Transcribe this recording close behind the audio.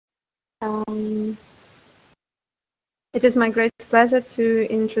It is my great pleasure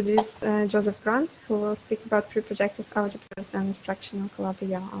to introduce Joseph Grant, who will speak about preprojective algebras and fractional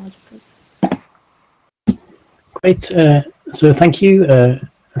Calabi-Yau algebras. Great. So thank you.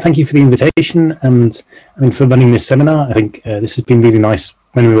 Thank you for the invitation and for running this seminar. I think this has been really nice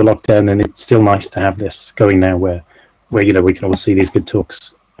when we were locked down, and it's still nice to have this going now where we can all see these good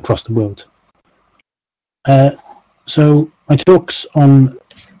talks across the world. So my talks on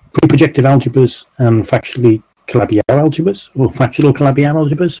preprojective algebras and fractionally Calabi-Yau algebras, or fractional Calabi-Yau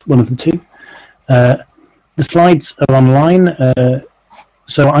algebras, one of the two. The slides are online,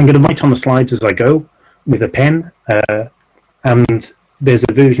 so I'm going to write on the slides as I go with a pen, and there's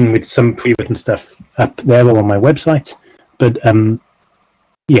a version with some pre-written stuff up there or on my website, but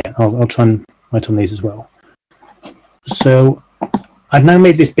yeah, I'll try and write on these as well. So I've now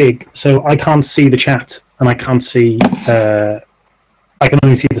made this big, so I can't see the chat, and I can't see, I can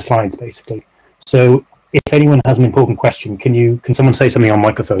only see the slides basically. So if anyone has an important question, can someone say something on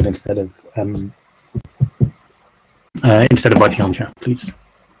microphone instead of writing on chat, please?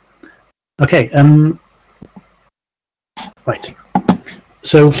 Okay. Right.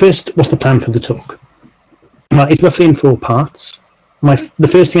 So first, what's the plan for the talk? It's roughly in 4 parts. The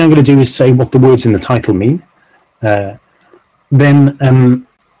first thing I'm going to do is say what the words in the title mean. Then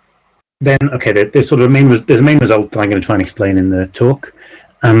okay, there's sort of there's a main result that I'm going to try and explain in the talk,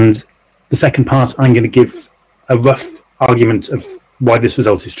 and the second part I'm going to give a rough argument of why this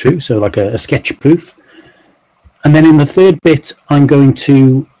result is true, so like a sketch proof. And then in the third bit, I'm going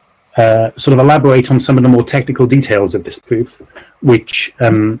to sort of elaborate on some of the more technical details of this proof, which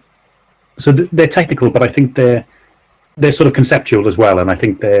so they're technical, but I think they're sort of conceptual as well, and I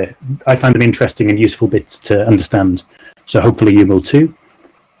think I find them interesting and useful bits to understand. So hopefully you will too.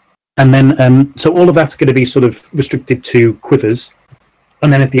 And then so all of that's going to be sort of restricted to quivers,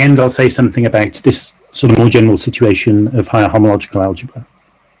 and then at the end I'll say something about this sort of more general situation of higher homological algebra.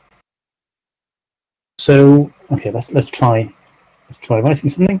 So okay, let's try writing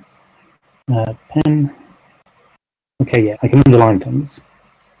something. Pen. Okay, yeah, I can underline things.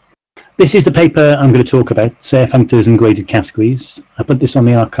 This is the paper I'm going to talk about, Serre functors and graded categories. I put this on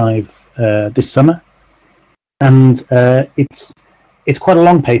the archive this summer, and it's quite a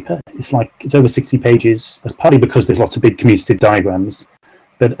long paper. It's over 60 pages. That's partly because there's lots of big commutative diagrams,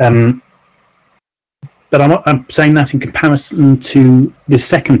 but I'm saying that in comparison to this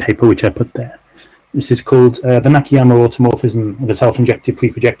second paper which I put there. This is called the Nakayama automorphism of a self-injective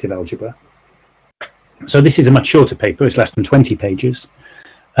preprojective algebra. So this is a much shorter paper. It's less than 20 pages.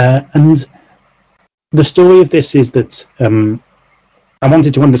 And the story of this is that I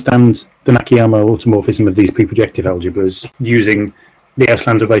wanted to understand the Nakayama automorphism of these preprojective algebras using the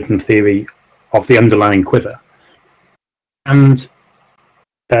Auslander-Ruyten theory of the underlying quiver. And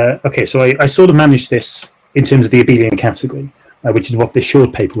okay, so I sort of managed this in terms of the abelian category, which is what this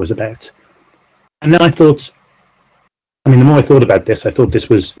short paper was about. And then I thought, the more I thought about this, I thought this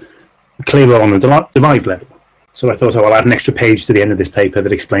was clearer on the derived level. So I thought, oh, I'll add an extra page to the end of this paper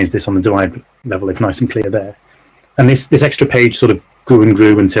that explains this on the derived level. It's nice and clear there. And this extra page sort of grew and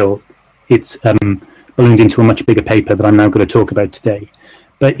grew until it's ballooned into a much bigger paper that I'm now going to talk about today.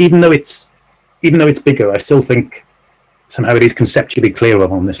 But even though it's bigger, I still think somehow it is conceptually clearer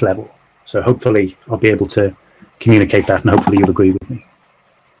on this level. So hopefully I'll be able to communicate that, and hopefully you'll agree with me.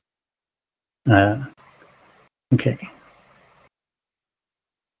 Okay.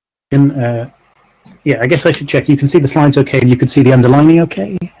 Yeah, I guess I should check. You can see the slides okay, and you can see the underlining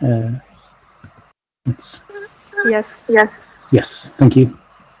okay? Yes. Yes, thank you.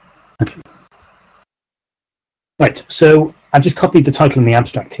 Okay. Right, so I've just copied the title in the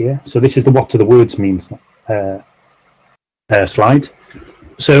abstract here. So this is the what do the words mean slide.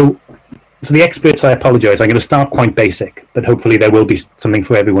 So for the experts, I apologize. I'm going to start quite basic, but hopefully there will be something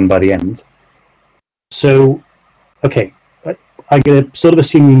for everyone by the end. So, okay, I'm going to sort of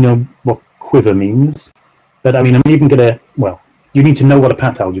assume you know what quiver means, but I'm even going to, well, you need to know what a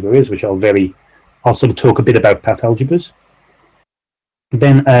path algebra is, which I'll sort of talk a bit about path algebras.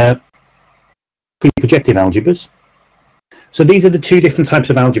 Then preprojective algebras. So these are the 2 different types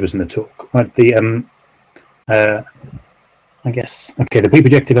of algebras in the talk, right? The I guess, okay, the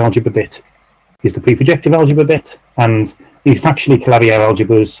preprojective algebra bit is the preprojective algebra bit, and these fractionally Calabi-Yau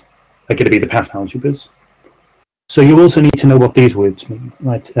algebras are going to be the path algebras. So you also need to know what these words mean,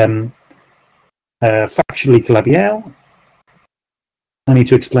 right? Fractionally Calabi-Yau, I need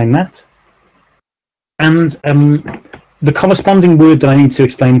to explain that. And the corresponding word that I need to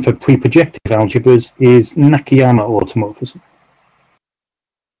explain for preprojective algebras is Nakayama automorphism.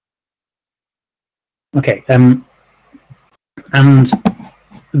 Okay, and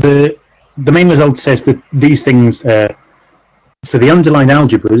the main result says that these things for the underlying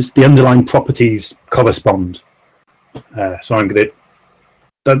algebras, the underlying properties correspond. So I'm going to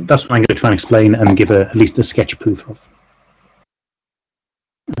that's what I'm going to try and explain and give at least a sketch proof of.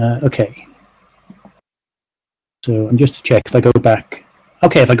 Okay. So and just to check, if I go back,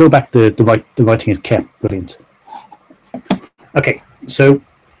 okay, if I go back, the writing is kept. Brilliant. Okay, so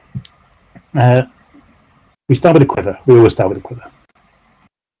we start with a quiver. We always start with a quiver.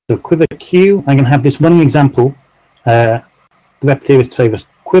 So quiver Q, I'm going to have this running example. The rep theorist favours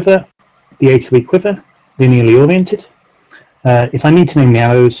quiver, the A3 quiver, linearly oriented. If I need to name the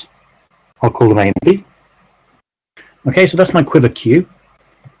arrows, I'll call them A and B. Okay, so that's my quiver Q.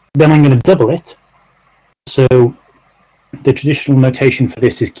 Then I'm going to double it. So the traditional notation for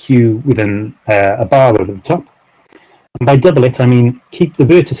this is Q with a bar over the top. And by double it, I mean keep the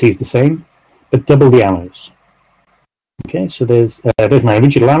vertices the same, but double the arrows. Okay, so there's my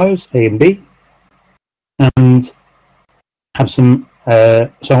original arrows, A and B. And have some,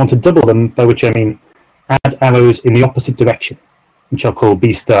 so I want to double them, by which I mean add arrows in the opposite direction, which I'll call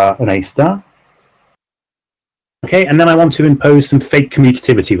B star and A star. Okay, and then I want to impose some fake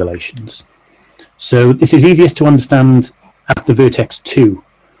commutativity relations. So this is easiest to understand at the vertex 2.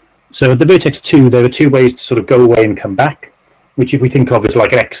 So at the vertex 2, there are two ways to sort of go away and come back, which if we think of as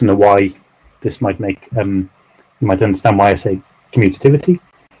like an X and a Y, this might make, you might understand why I say commutativity.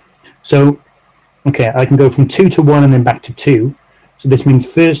 So, okay, I can go from 2 to 1 and then back to 2. So this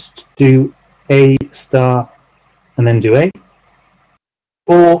means first do A star and then do A.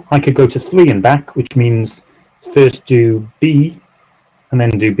 Or I could go to 3 and back, which means first do B and then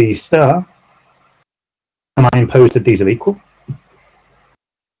do B star. And I impose that these are equal.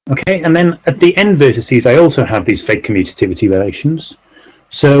 Okay, and then at the end vertices, I also have these fake commutativity relations.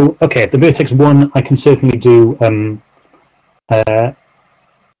 So, okay, at the vertex 1, I can certainly do, I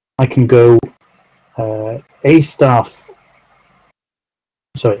can go A star,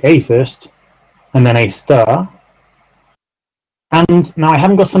 sorry, A first, and then A star. And now I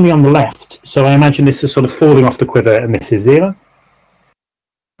haven't got something on the left, so I imagine this is sort of falling off the quiver, and this is 0.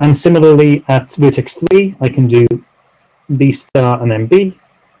 And similarly, at vertex 3, I can do B star and then B,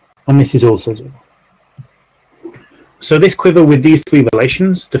 and this is also 0. So this quiver with these three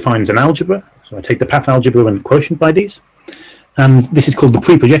relations defines an algebra. So I take the path algebra and quotient by these. And this is called the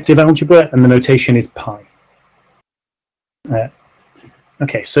preprojective algebra, and the notation is pi.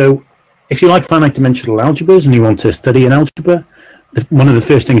 Okay, so if you like finite dimensional algebras and you want to study an algebra, one of the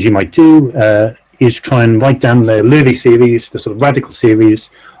first things you might do is try and write down the Lervi series, the sort of radical series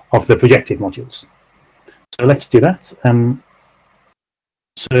of the projective modules. So let's do that.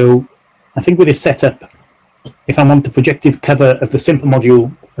 So I think with this setup, if I want the projective cover of the simple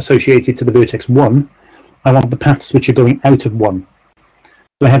module associated to the vertex 1, I want the paths which are going out of 1.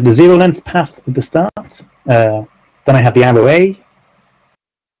 So I have the 0 length path at the start, then I have the arrow A,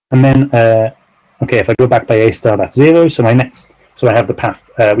 and then, okay, if I go back by A star, that's 0, so my next, so I have the path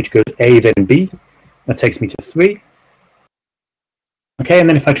which goes A, then B, that takes me to 3. Okay, and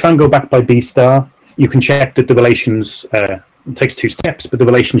then if I try and go back by B star, you can check that the relations, it takes 2 steps, but the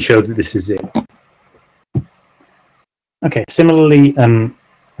relations show that this is 0. Okay, similarly,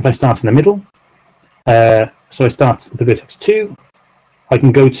 if I start in the middle, so I start at the vertex 2, I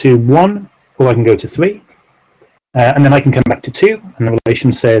can go to 1, or I can go to 3, and then I can come back to 2, and the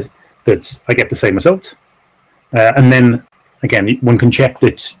relation said that I get the same result. And then, again, one can check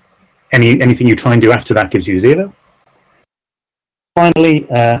that anything you try and do after that gives you 0. Finally,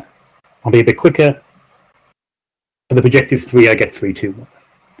 I'll be a bit quicker. For the projective 3, I get 3, 2, 1.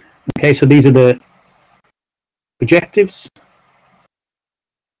 Okay, so these are the projectives.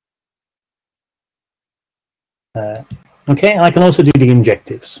 Okay, I can also do the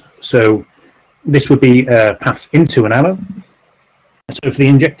injectives. So this would be paths into an arrow. So for the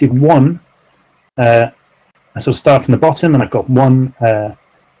injective 1, I sort of start from the bottom, and I've got 1,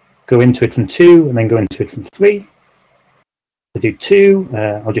 go into it from 2, and then go into it from 3. I do 2,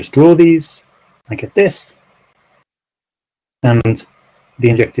 I'll just draw these, I get this. And the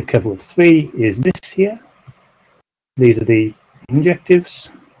injective cover of 3 is this here. These are the injectives.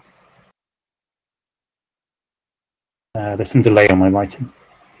 There's some delay on my writing.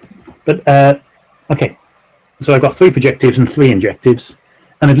 But, okay, so I've got 3 projectives and 3 injectives.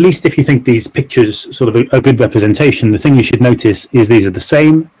 And at least if you think these pictures sort of a good representation, the thing you should notice is these are the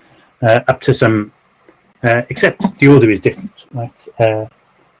same up to some, except the order is different, right?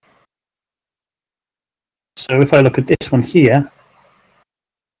 So if I look at this one here,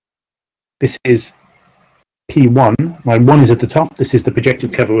 this is P1, my 1 is at the top, this is the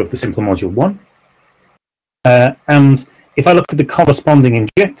projective cover of the simple module 1. And if I look at the corresponding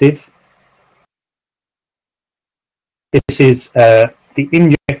injective, this is the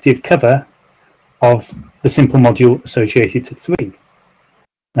injective cover of the simple module associated to 3.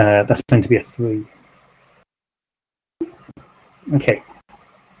 That's going to be a 3. Okay,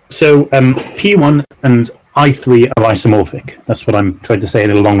 so P1 and I3 are isomorphic. That's what I'm trying to say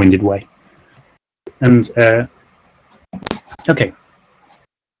in a long-winded way. And okay.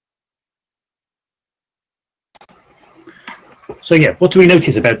 So yeah, what do we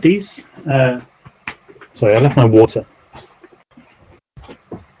notice about these? Sorry, I left my water.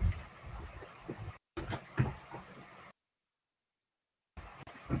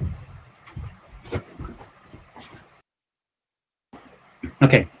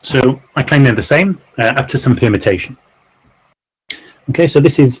 Okay, so I claim they're the same up to some permutation. Okay, so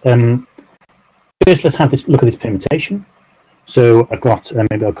this is first. Let's have this look at this permutation. So I've got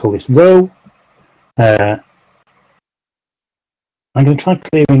maybe I'll call this row. I'm going to try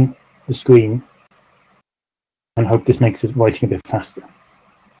clearing the screen and hope this makes it writing a bit faster.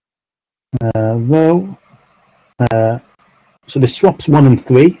 Row. So this swaps 1 and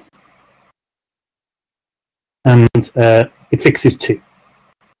 3, and it fixes 2.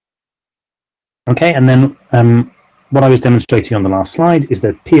 Okay, and then what I was demonstrating on the last slide is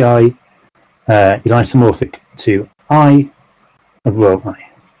that Pi is isomorphic to I of row I.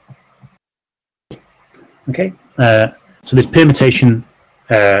 Okay, so this permutation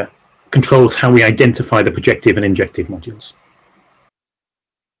controls how we identify the projective and injective modules.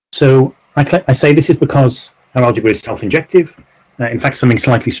 So I say this is because our algebra is self-injective. In fact, something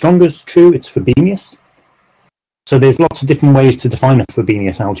slightly stronger is true. It's Frobenius. So there's lots of different ways to define a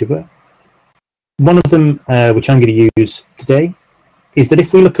Frobenius algebra. One of them, which I'm going to use today, is that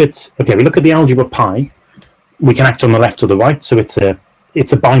if we look at the algebra pi, we can act on the left or the right. So it's a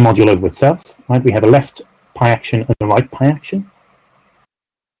bimodule over itself, right? We have a left pi action and a right pi action.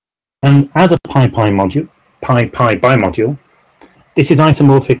 And as a pi bimodule, this is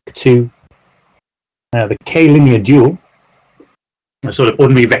isomorphic to the k-linear dual, a sort of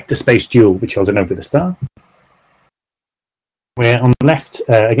ordinary vector space dual, which I'll denote with a star. Where on the left,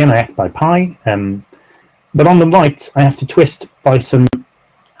 again, I act by pi, but on the right, I have to twist by some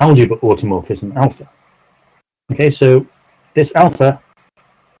algebra automorphism, alpha. Okay, so this alpha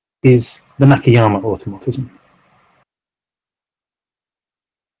is the Nakayama automorphism.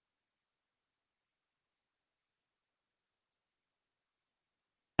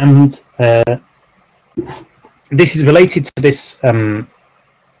 And this is related to this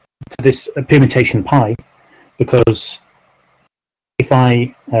permutation pi, because if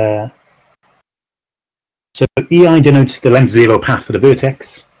I so EI denotes the length 0 path for the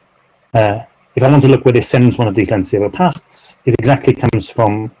vertex. If I want to look where this sends one of these length 0 paths, it exactly comes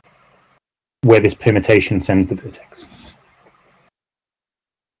from where this permutation sends the vertex.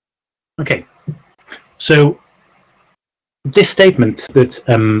 Okay, so this statement that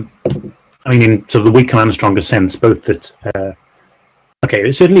I mean, in sort of the weaker and stronger sense, both that okay,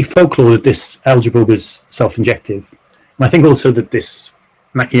 it's certainly folklore that this algebra was self-injective. And I think also that this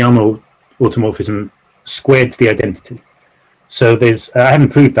Nakayama automorphism squared the identity. So there's, I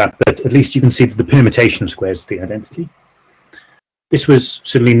haven't proved that, but at least you can see that the permutation squares the identity. This was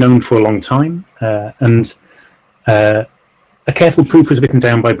certainly known for a long time, and a careful proof was written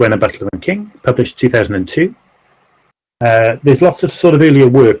down by Brenner, Butler and King, published 2002. There's lots of sort of earlier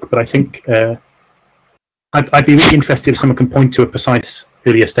work, but I think I'd be really interested if someone can point to a precise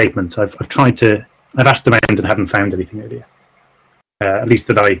earlier statement. I've asked around and haven't found anything earlier, at least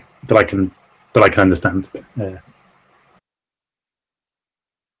that I can understand.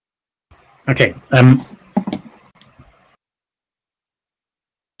 Okay,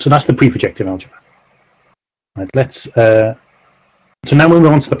 so that's the preprojective algebra. Right, let's. So now we'll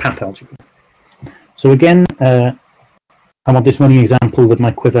move on to the path algebra. So again, I want this running example that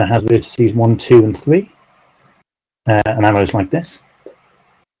my quiver has vertices 1, 2, and 3, and arrows like this.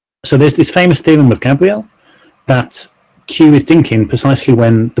 So there's this famous theorem of Gabriel that Q is Dynkin precisely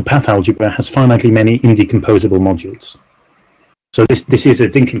when the path algebra has finitely many indecomposable modules. So this is a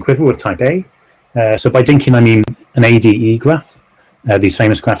Dynkin quiver of type A. So by Dynkin I mean an ADE graph, these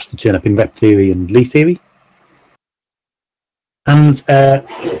famous graphs that turn up in rep theory and Lie theory. And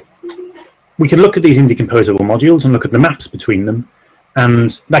we can look at these indecomposable modules and look at the maps between them,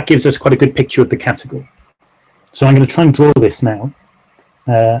 and that gives us quite a good picture of the category. So I'm going to try and draw this now.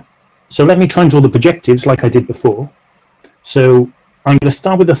 So let me try and draw the projectives like I did before. So I'm going to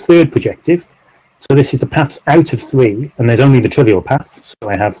start with the third projective. So this is the paths out of 3, and there's only the trivial path. So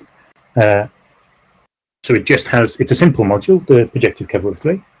I have, so it just has, it's a simple module, the projective cover of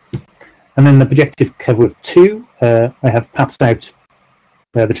 3. And then the projective cover of 2, I have paths out,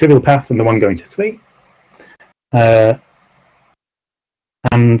 the trivial path and the one going to 3. And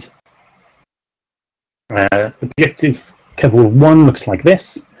the projective cover of 1 looks like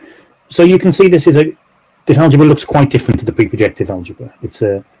this. So you can see this algebra looks quite different to the preprojective algebra.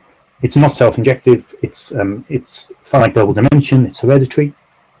 It's not self-injective. It's finite global dimension. It's hereditary.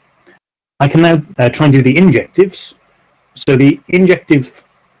 I can now try and do the injectives. So the injective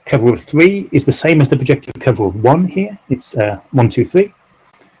cover of 3 is the same as the projective cover of 1 here. It's 1, 2, 3.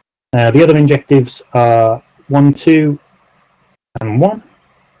 The other injectives are 1, 2, and 1.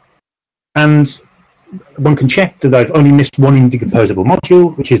 And one can check that I've only missed one indecomposable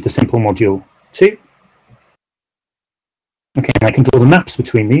module, which is the simple module 2. Okay, and I can draw the maps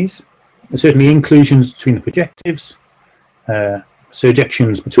between these. There's certainly inclusions between the projectives,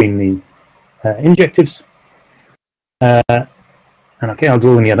 surjections between the injectives. And okay, I'll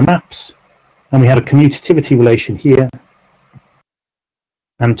draw in the other maps. And we have a commutativity relation here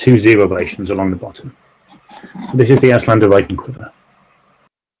and 2 zero relations along the bottom. This is the Auslander-Ruyken quiver.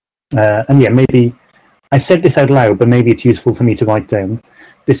 And yeah, maybe I said this out loud, but maybe it's useful for me to write down.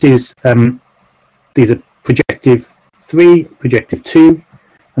 This is these are projective 3, projective 2,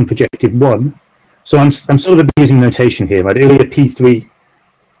 and projective 1. So I'm sort of abusing notation here. Right? Earlier P3,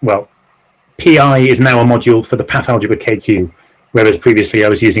 well, PI is now a module for the path algebra KQ, whereas previously I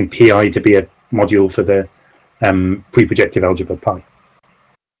was using PI to be a module for the preprojective algebra pi.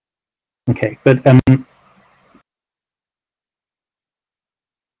 Okay, but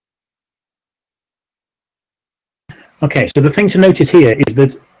okay, so the thing to notice here is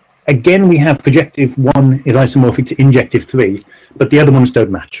that again we have projective 1 is isomorphic to injective 3, but the other ones don't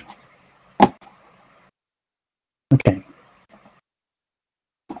match. Okay.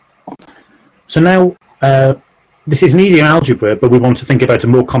 So now this is an easier algebra, but we want to think about a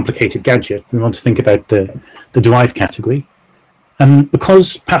more complicated gadget. We want to think about the derived category. And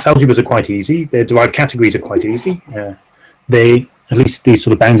because path algebras are quite easy, the derived categories are quite easy. They, at least the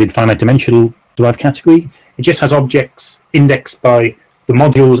sort of bounded finite dimensional derived category, it just has objects indexed by the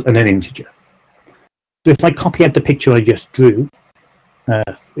modules and an integer. So if I copy out the picture I just drew,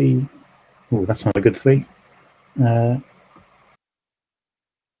 3, oh, that's not a good 3.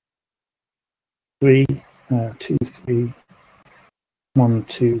 3, 2, 3, 1,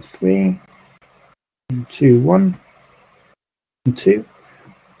 2, 3, 2, 1, and 2.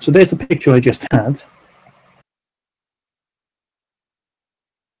 So there's the picture I just had.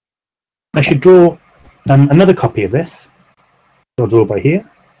 I should draw another copy of this. I'll draw by here.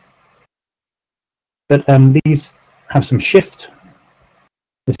 But these have some shift.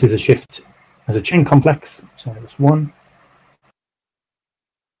 This is a shift as a chain complex. So that's 1.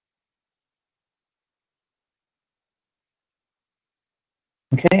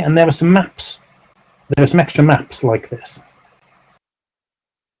 Okay, and there are some maps. There are some extra maps like this.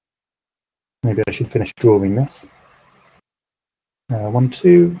 Maybe I should finish drawing this. 1,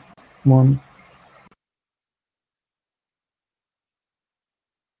 2, 1.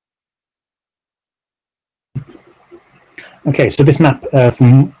 Okay, so this map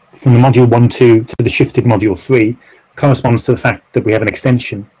from the module 1, 2 to the shifted module 3 corresponds to the fact that we have an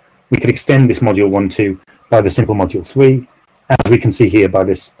extension. We could extend this module 1, 2 by the simple module 3, as we can see here by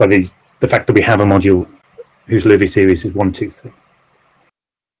the fact that we have a module whose Levy series is 1, 2, 3.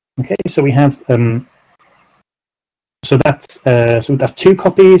 Okay, so we have so that's 2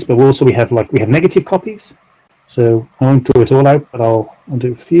 copies, but we have negative copies. So I won't draw it all out, but I'll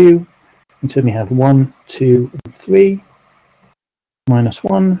do a few. We certainly have 1, 2, and 3. Minus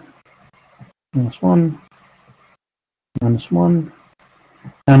 1, minus 1, minus 1,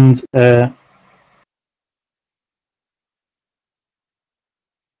 and okay,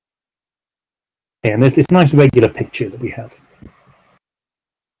 and there's this nice regular picture that we have.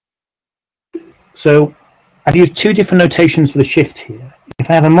 So I've used 2 different notations for the shift here. If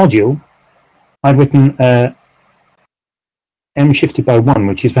I have a module, I've written m shifted by 1,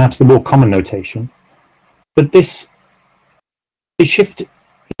 which is perhaps the more common notation. But this shift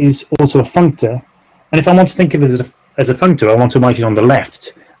is also a functor, and if I want to think of it as a functor, I want to write it on the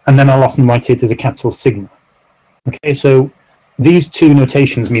left, and then I'll often write it as a capital sigma. Okay, so these 2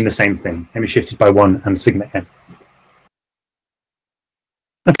 notations mean the same thing, m shifted by 1 and sigma m.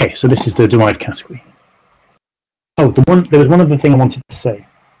 Okay, so this is the derived category. Oh, there was one other thing I wanted to say.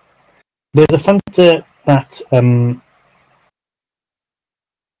 There's a functor that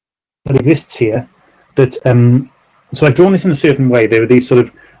that exists here that so I've drawn this in a certain way. There are these sort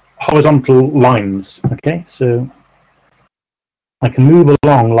of horizontal lines. Okay, so I can move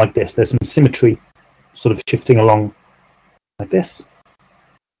along like this. There's some symmetry sort of shifting along like this.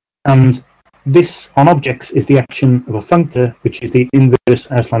 And this on objects is the action of a functor, which is the inverse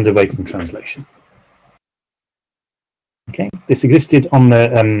Auslander-Ruyken translation. Okay, this existed on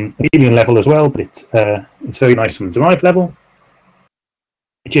the abelian level as well, but it's very nice on the derived level.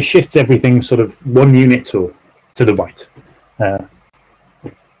 It just shifts everything sort of 1 unit or to the right.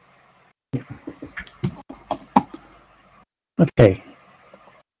 Okay.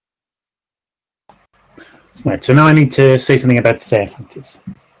 Right, so now I need to say something about Serre functors.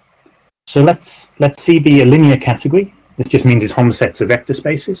 So let's C be a linear category. This just means it's Hom sets of vector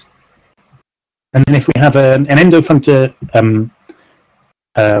spaces. And then if we have an endo functor,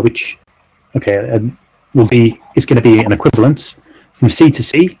 which is going to be an equivalence from C to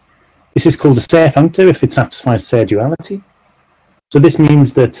C. This is called a Serre functor if it satisfies Serre duality. So this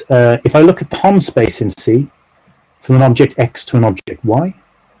means that if I look at the Hom space in C from an object X to an object Y,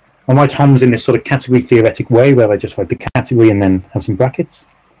 I write Homs in this sort of category theoretic way where I just write the category and then have some brackets.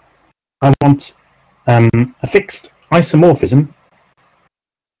 I want a fixed isomorphism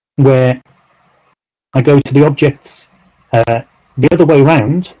where I go to the objects the other way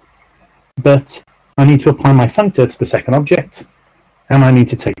around, but I need to apply my functor to the second object, and I need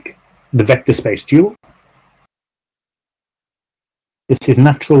to take the vector space dual. This is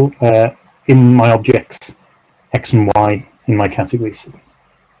natural in my objects X and Y in my category C.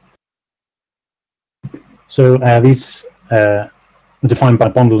 So these are defined by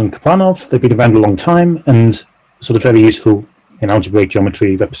Bondel and Kapranov. They've been around a long time and sort of very useful in algebraic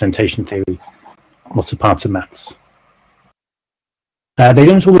geometry, representation theory, lots of parts of maths. They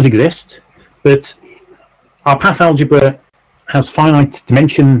don't always exist, but our path algebra has finite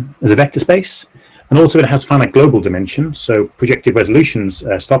dimension as a vector space, and also it has finite global dimension, so projective resolutions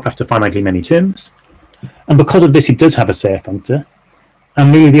stop after finitely many terms. And because of this, it does have a Serre functor.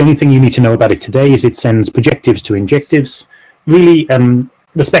 And really the only thing you need to know about it today is it sends projectives to injectives, really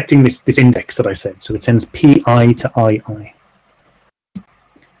respecting this index that I said. So it sends pi to ii.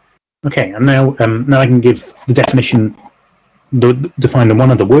 Okay, and now I can give the definition, define the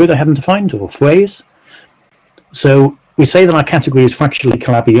one other word I haven't defined, or phrase. So we say that our category is fractionally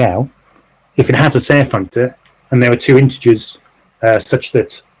Calabi-Yau if it has a Serre functor and there are two integers such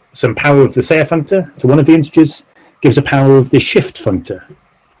that some power of the Serre functor to one of the integers gives a power of the shift functor,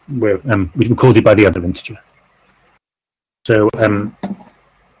 where which is recorded by the other integer. So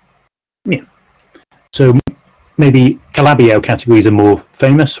yeah, so maybe Calabi-Yau categories are more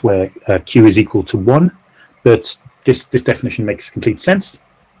famous, where q is equal to 1, but this definition makes complete sense.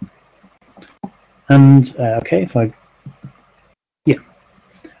 And okay,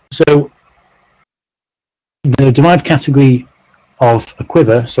 so the derived category of a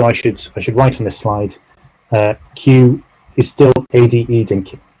quiver, so I should write on this slide, Q is still ADE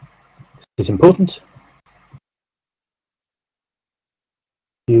Dynkin. This is important.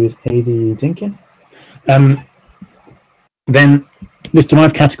 Q is ADE Dynkin. Then this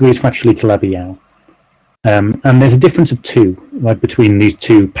derived category is fractionally Calabi-Yau. And there's a difference of 2 right, between these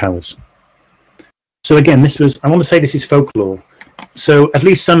two powers. So again, I want to say this is folklore. So at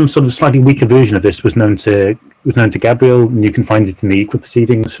least some sort of slightly weaker version of this was known to Gabriel, and you can find it in the equa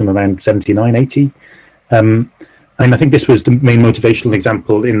proceedings from around 79, 80. And I think this was the main motivational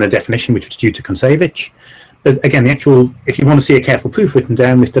example in the definition, which was due to Kontsevich. But again, if you want to see a careful proof written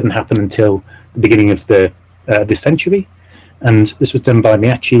down, this didn't happen until the beginning of this century, and this was done by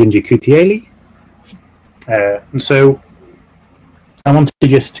Miacci and Giacopielli. And so I want to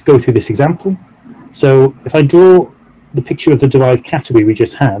just go through this example. So if I draw the picture of the derived category we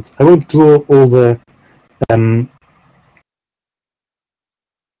just had, I won't draw all the I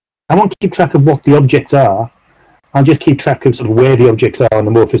won't keep track of what the objects are. I'll just keep track of sort of where the objects are and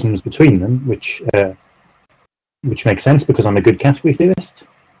the morphisms between them, which makes sense because I'm a good category theorist.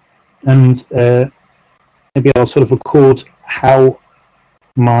 And maybe I'll sort of record how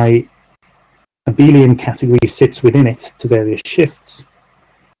my abelian category sits within it to various shifts.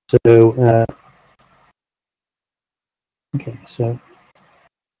 So okay, so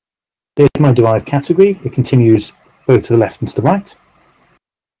there's my derived category. It continues both to the left and to the right.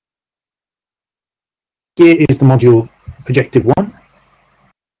 Here is the module projective 1.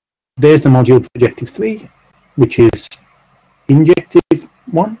 There's the module projective 3, which is injective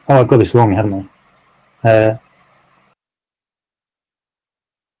 1. Oh, I've got this wrong, haven't I?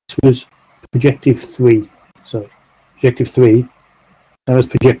 This was projective 3. Sorry, projective 3. That was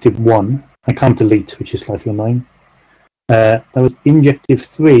projective 1. I can't delete, which is slightly annoying. That was injective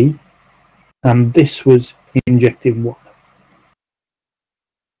 3, and this was injective 1.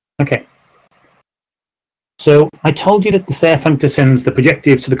 Okay. So I told you that the Serre functor sends the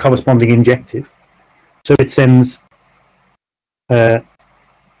projective to the corresponding injective. So it sends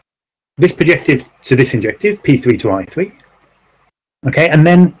this projective to this injective, P3 to I3. Okay, and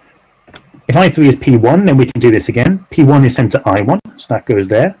then If I3 is P1, then we can do this again. P1 is sent to I1, so that goes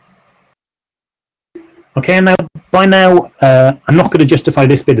there. Okay, and now, by now, I'm not going to justify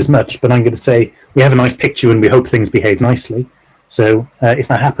this bit as much, but I'm going to say we have a nice picture and we hope things behave nicely. So if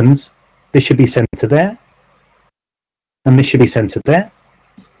that happens, this should be sent to there, and this should be sent to there.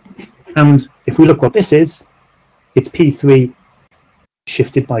 And if we look what this is, it's P3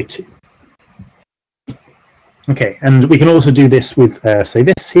 shifted by 2. Okay, and we can also do this with, say,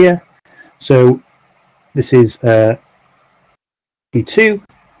 this here. So this is P2,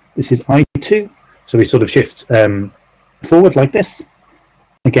 this is I2. So we sort of shift forward like this.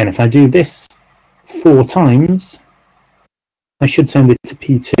 Again, if I do this 4 times, I should send it to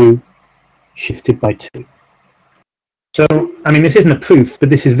P2 shifted by 2. So, I mean, this isn't a proof, but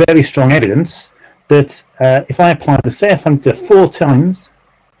this is very strong evidence that if I apply the Serre functor 4 times,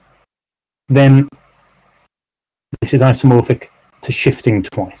 then this is isomorphic to shifting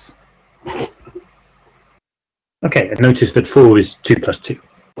twice. Okay, and notice that 4 is 2 plus 2.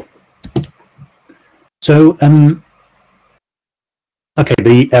 So,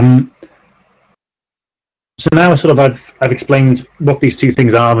 okay, so now I've explained what these two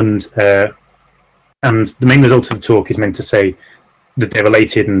things are, and the main result of the talk is meant to say that they're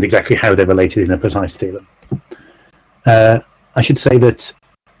related and exactly how they're related in a precise theorem. I should say that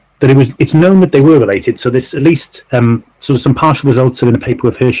it's known that they were related. So this at least sort of some partial results are in a paper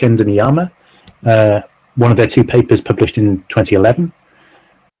of Hirschend and Nakayama, one of their 2 papers published in 2011.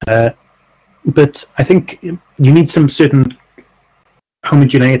 But I think you need some certain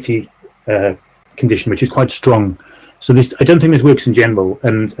homogeneity condition, which is quite strong. So this, I don't think this works in general,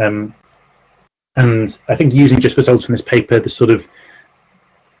 and I think using just results from this paper, the sort of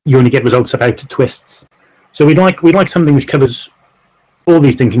you only get results about twists. So we'd like something which covers all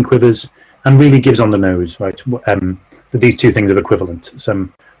these Dynkin quivers and really gives on the nose, right? That these two things are equivalent.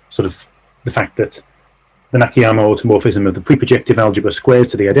 Some sort of the fact that the Nakayama automorphism of the preprojective algebra squares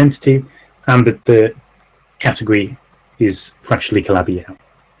to the identity, and that the category is fractionally Calabi-Yau.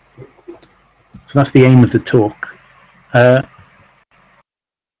 So that's the aim of the talk. I'll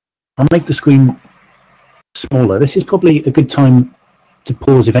make the screen smaller. This is probably a good time to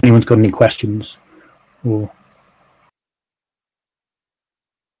pause if anyone's got any questions. Or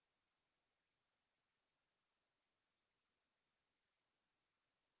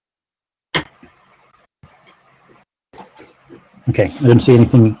okay, I don't see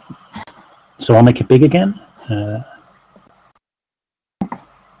anything. So I'll make it big again and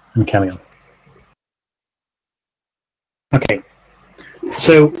carry on. Okay,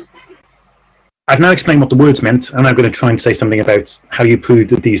 so I've now explained what the words meant, and I'm going to try and say something about how you prove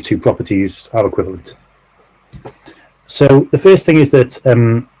that these two properties are equivalent. So the first thing is that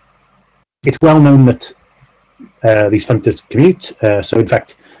it's well known that these functors commute. So in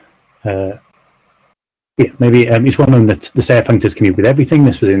fact, yeah, maybe it's well known that the Serre functors commute with everything.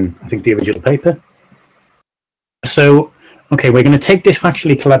 This was in, I think, the original paper. So, okay, we're going to take this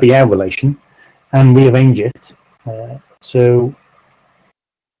fractionally Calabi-Yau relation and rearrange it. So,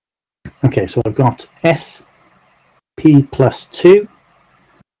 okay, so I've got SP plus 2.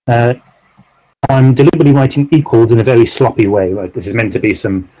 I'm deliberately writing equals in a very sloppy way, right? This is meant to be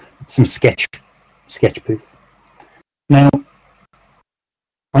some sketch proof. Now,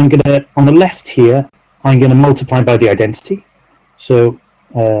 I'm going to, on the left here, I'm going to multiply by the identity. So,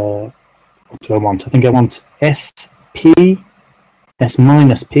 what do I want? I think I want SP, S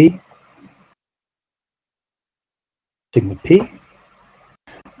minus P, sigma P.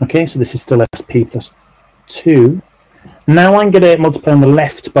 Okay, so this is still SP plus 2. Now I'm going to multiply on the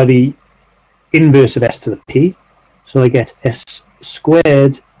left by the inverse of S to the P. So I get S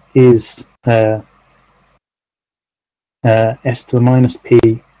squared is S to the minus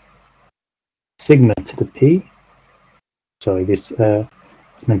P sigma to the P. Sorry, this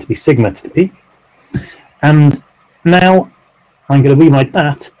is meant to be sigma to the P. And now I'm going to rewrite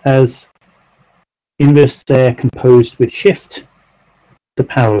that as inverse Serre composed with shift the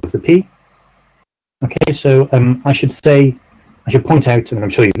power of the P. Okay, so I should point out, and I'm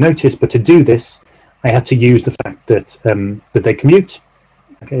sure you've noticed, but to do this, I had to use the fact that that they commute.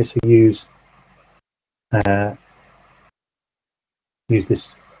 Okay, so use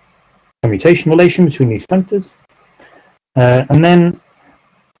this commutation relation between these functors, and then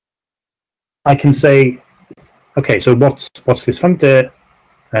I can say, okay, so what's this functor?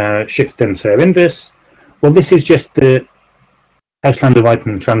 Shift then Serre inverse. Well, this is just the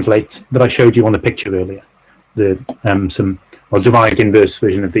Auslander-Riemann translate that I showed you on the picture earlier. The derived inverse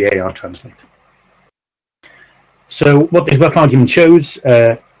version of the AR translate. So what this rough argument shows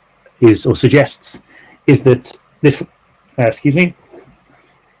is, or suggests, is that this, excuse me,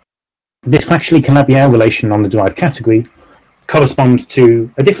 this fractionally Calabi-Yau relation on the derived category corresponds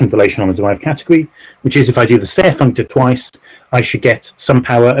to a different relation on the derived category, which is if I do the Serre functor twice, I should get some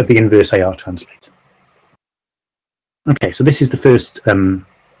power of the inverse AR translate. Okay, so this is the first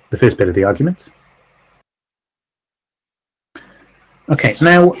bit of the argument. Okay,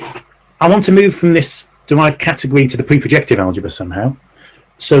 now I want to move from this derived category to the preprojective algebra somehow.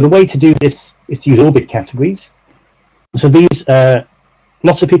 So the way to do this is to use orbit categories. So these,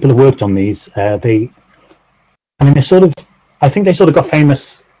 lots of people have worked on these. They're sort of, I think they sort of got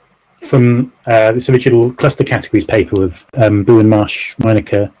famous from this original cluster categories paper of Buin, Marsh,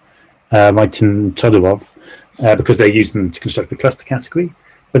 Reinecker, Wright and Todorov, because they used them to construct the cluster category.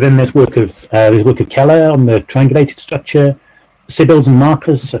 But then there's work of Keller on the triangulated structure. Sibils and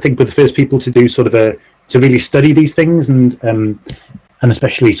Marcus, I think, were the first people to do sort of to really study these things and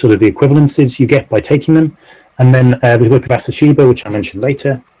especially sort of the equivalences you get by taking them. And then there's work of Asashiba, which I mentioned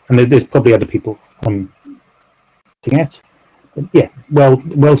later, and there's probably other people on it. But yeah,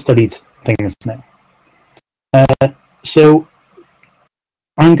 well studied things now. So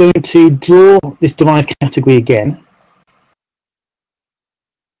I'm going to draw this derived category again.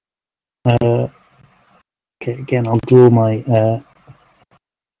 Okay, again, I'll draw my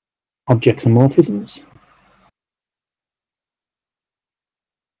objects and morphisms.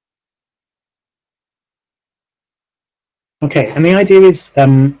 Okay, and the idea is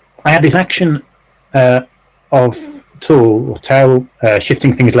I have this action of tau or tau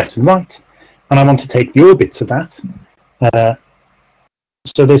shifting things left and right, and I want to take the orbits of that.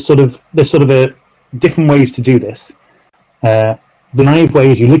 So there's sort of different ways to do this. The naive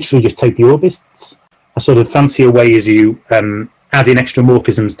way is you literally just take the orbits. A sort of fancier way is you add in extra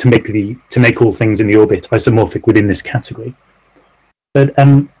morphisms to make all things in the orbit isomorphic within this category. But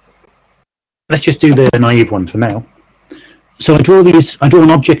let's just do the naive one for now. So I draw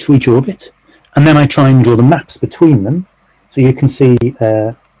an object for each orbit, and then I try and draw the maps between them. So you can see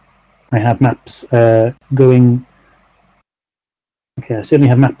I have maps going. Okay, I certainly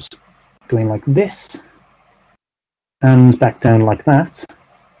have maps going like this, and back down like that.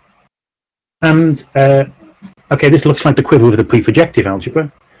 And okay, this looks like the quiver of the preprojective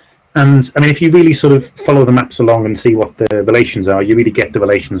algebra. And I mean, if you really sort of follow the maps along and see what the relations are, you really get the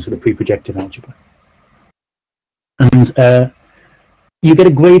relations for the preprojective algebra. And you get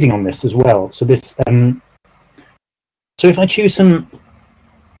a grading on this as well. So this, so if I choose some,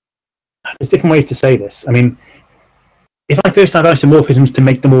 there's different ways to say this. I mean, if I first add isomorphisms to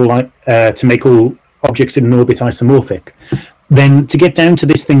make them all like to make all objects in an orbit isomorphic, then to get down to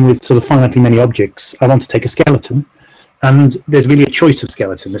this thing with sort of finitely many objects, I want to take a skeleton, and there's really a choice of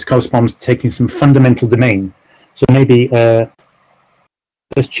skeleton. This corresponds to taking some fundamental domain. So maybe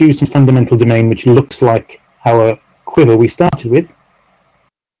let's choose some fundamental domain which looks like our quiver we started with.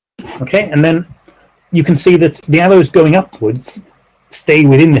 Okay, and then you can see that the arrows going upwards stay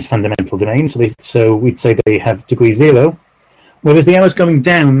within this fundamental domain. So we'd say they have degree 0, whereas the arrows going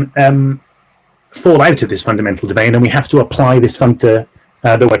down fall out of this fundamental domain, and we have to apply this functor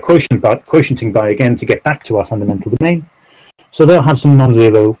that we're quotienting by again to get back to our fundamental domain. So they'll have some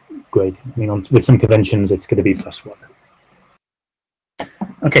non-zero grading. I mean, with some conventions, it's going to be +1.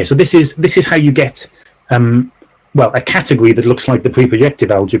 Okay, so this is how you get well, a category that looks like the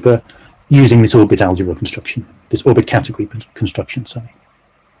preprojective algebra using this orbit algebra construction, this orbit category construction. Sorry.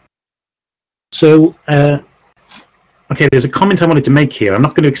 So. Okay, there's a comment I wanted to make here. I'm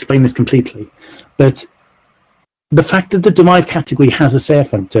not going to explain this completely, but the fact that the derived category has a Serre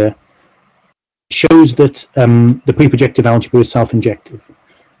functor shows that the preprojective algebra is self-injective.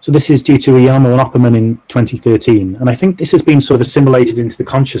 So this is due to Oyama and Opperman in 2013, and I think this has been sort of assimilated into the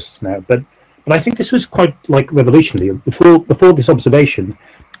consciousness now. But I think this was quite like revolutionary. Before this observation,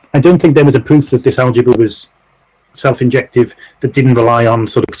 I don't think there was a proof that this algebra was self-injective that didn't rely on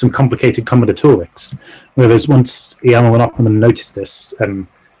sort of some complicated combinatorics. Whereas once Oyama and Opperman noticed this,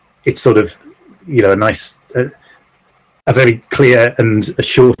 it's sort of, you know, a nice, a very clear and a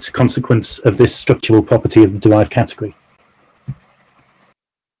short consequence of this structural property of the derived category.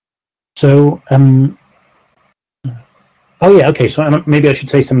 So, oh yeah, okay. So maybe I should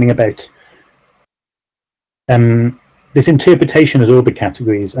say something about this interpretation as orbit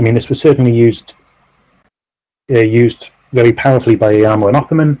categories. I mean, this was certainly used very powerfully by Oyama and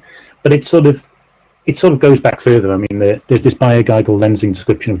Opperman, but it sort of goes back further. I mean, there's this Bayer-Geigel lensing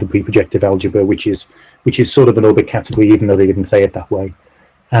description of the preprojective algebra, which is sort of an orbit category, even though they didn't say it that way.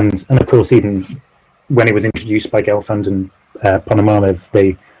 And of course, even when it was introduced by Gelfand and Ponomarev,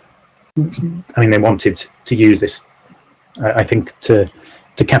 they wanted to use this, I think, to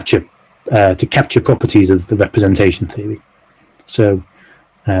capture properties of the representation theory. So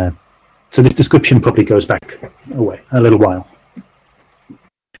So this description probably goes back a little while.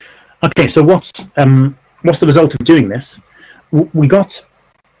 Okay, so what's the result of doing this? We got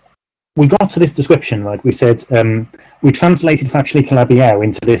to this description, right? We said we translated fractionally Calabi-Yau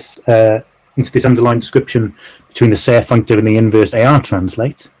into this underlying description between the Serre functor and the inverse AR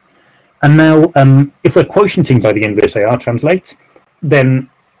translate. And now, if we're quotienting by the inverse AR translate, then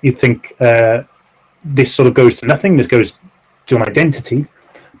you'd think this sort of goes to nothing. This goes to an identity,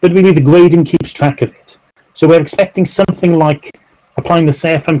 but really the grading keeps track of it. So we're expecting something like applying the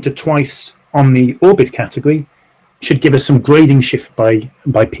Serre functor twice on the orbit category should give us some grading shift by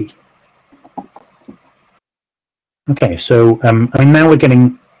p. Okay, so I mean now we're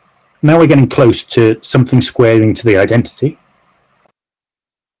getting close to something squaring to the identity.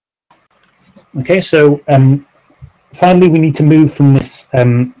 Okay, so finally we need to move from this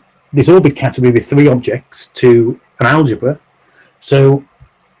this orbit category with 3 objects to an algebra. So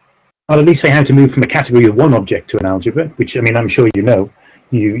I'll at least say how to move from a category of 1 object to an algebra, which, I mean, I'm sure you know.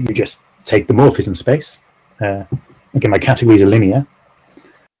 You just take the morphism space. Again, my categories are linear.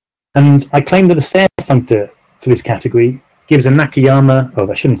 And I claim that the Serre functor for this category gives a Nakayama, oh,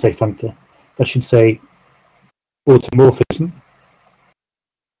 that shouldn't say functor, that should say automorphism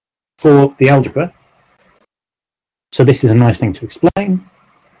for the algebra. So this is a nice thing to explain.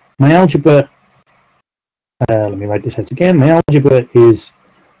 My algebra, let me write this out again. My algebra is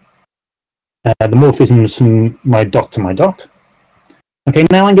the morphisms from my dot to my dot. Okay,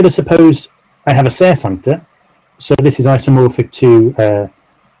 now I'm going to suppose I have a Serre functor. So this is isomorphic to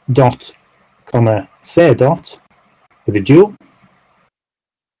dot, comma, Serre dot with a dual.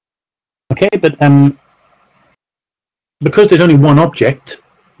 Okay, but because there's only 1 object,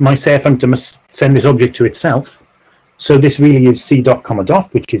 my Serre functor must send this object to itself. So this really is C dot, comma,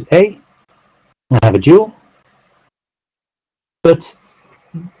 dot, which is A. I have a dual. But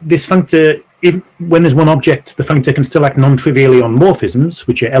this functor, when there's 1 object, the functor can still act non-trivially on morphisms,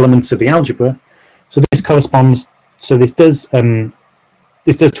 which are elements of the algebra. So this corresponds. So this does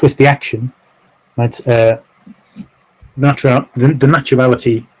twist the action, right? The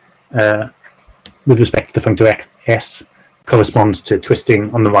naturality with respect to the functor S corresponds to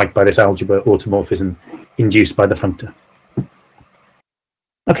twisting on the right by this algebra automorphism induced by the functor.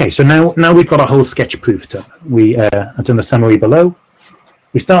 Okay, so now we've got a whole sketch proof done. I've done the summary below.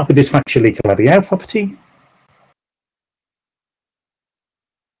 We start with this fractionally Calabi-Yau property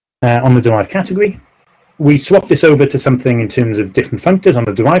on the derived category. We swap this over to something in terms of different functors on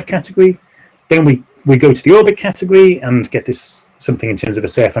the derived category. Then we go to the orbit category and get this something in terms of a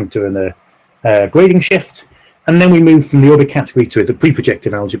Serre functor and a grading shift. And then we move from the orbit category to the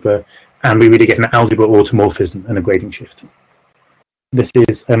preprojective algebra, and we really get an algebra automorphism and a grading shift. This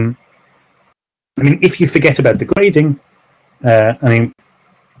is, I mean, if you forget about the grading,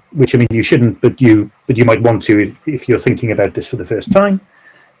 which you shouldn't, but you might want to if you're thinking about this for the first time,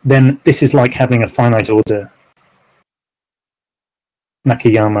 then this is like having a finite order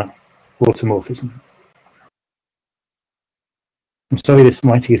Nakayama automorphism. I'm sorry this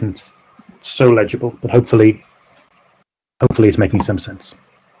writing isn't so legible, but hopefully it's making some sense.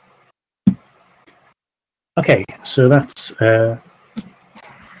 Okay, so that's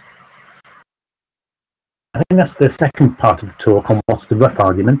I think that's the second part of the talk on what's the rough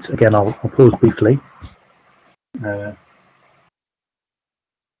argument. Again, I'll pause briefly.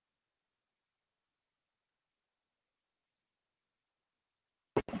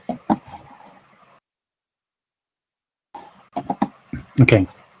 Okay.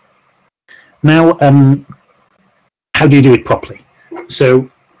 Now, how do you do it properly? So,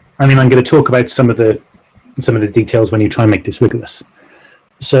 I'm going to talk about some of the details when you try and make this rigorous.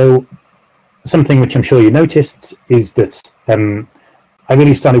 So, something which I'm sure you noticed is that I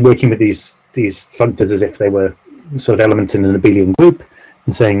really started working with these functors as if they were sort of elements in an abelian group,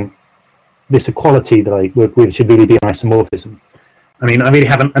 and saying this equality that I work with should really be an isomorphism. I really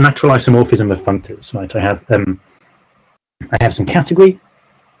have a natural isomorphism of functors, right? I have some category,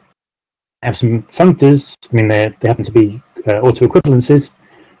 I have some functors, they happen to be autoequivalences,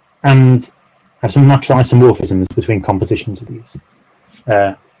 and I have some natural isomorphisms between compositions of these.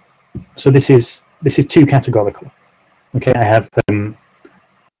 So this is too categorical. Okay, I have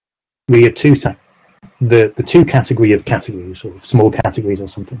really the 2 category of categories, or small categories or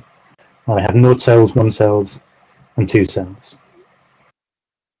something. I have 0 cells, 1 cells, and 2 cells.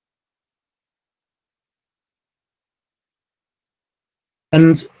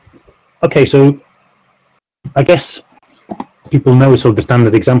 And okay, so I guess people know sort of the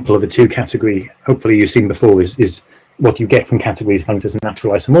standard example of a 2 category, hopefully you've seen before, is what you get from categories, functors, and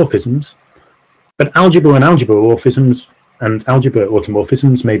natural isomorphisms. But algebra and algebra morphisms and algebra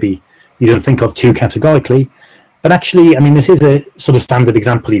automorphisms may be you don't think of too categorically. But actually, I mean, this is a sort of standard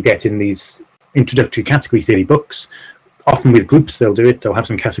example you get in these introductory category theory books. Often with groups, they'll do it. They'll have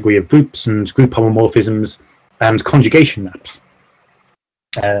some category of groups and group homomorphisms and conjugation maps.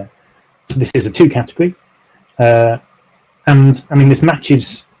 So this is a 2 category. And I mean, this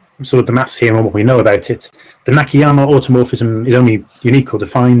matches sort of the maths here and what we know about it. The Nakayama automorphism is only unique or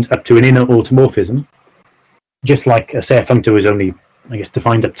defined up to an inner automorphism, just like a Serre functor is only, I guess,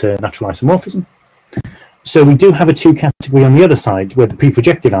 defined up to natural isomorphism. So we do have a 2 category on the other side where the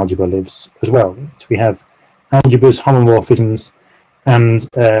preprojective algebra lives as well. So we have algebras, homomorphisms, and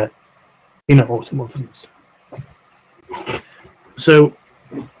inner automorphisms. So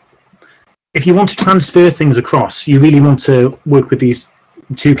if you want to transfer things across, you really want to work with these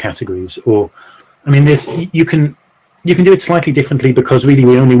 2 categories. Or, I mean, you can do it slightly differently because really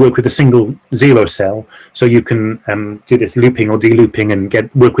we only work with a single 0 cell. So you can do this looping or de-looping and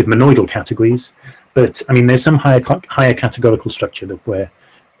work with monoidal categories. But I mean, there's some higher categorical structure that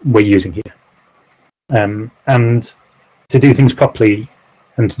we're using here. And to do things properly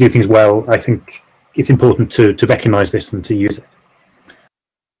and to do things well, I think it's important to recognize this and to use it.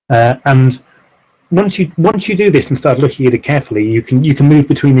 And once you do this and start looking at it carefully, you can move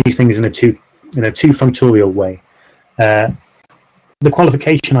between these things in a two functorial way. The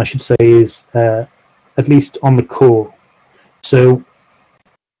qualification, I should say, is at least on the core. So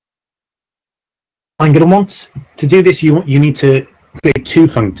I'm going to want to do this. You need to create 2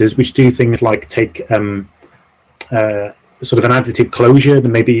 functors which do things like take sort of an additive closure.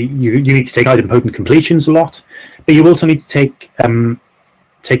 Then maybe you need to take idempotent completions a lot, but you also need to take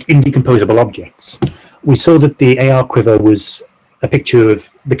indecomposable objects. We saw that the AR quiver was a picture of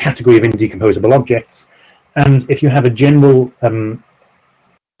the category of indecomposable objects, and if you have a general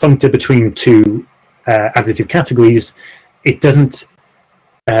functor between 2 additive categories, it doesn't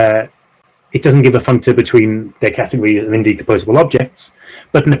give a functor between their category and indecomposable objects,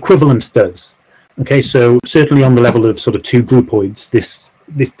 but an equivalence does. Okay, so certainly on the level of sort of 2 groupoids, this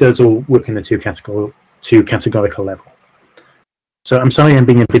does all work in the 2 categorical level. So I'm sorry I'm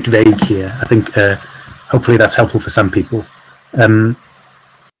being a bit vague here. I think hopefully that's helpful for some people.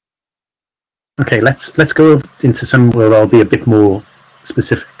 Okay, let's go into some where I'll be a bit more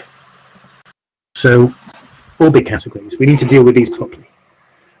specific. So orbit categories, we need to deal with these properly.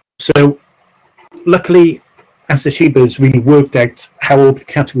 So luckily, Asashiba's really worked out how orbit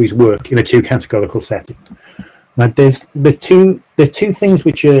categories work in a 2 categorical setting. Right, there's two things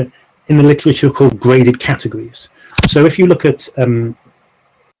which are in the literature called graded categories. So if you look at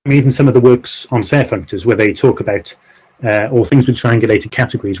even some of the works on Serre functors where they talk about or things with triangulated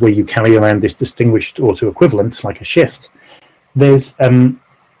categories where you carry around this distinguished autoequivalence like a shift, there's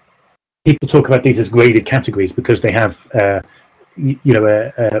people talk about these as graded categories because they have an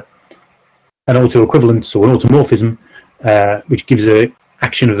autoequivalence or an automorphism which gives an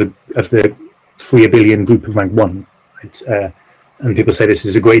action of the 3 abelian group of rank 1, right? And people say this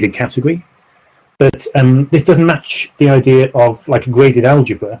is a graded category. But this doesn't match the idea of like a graded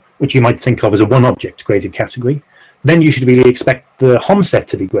algebra, which you might think of as a 1-object graded category. Then you should really expect the Hom set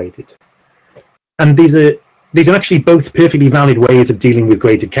to be graded. And these are actually both perfectly valid ways of dealing with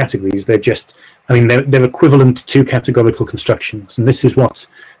graded categories. They're just, I mean, they're equivalent to categorical constructions. And this is what,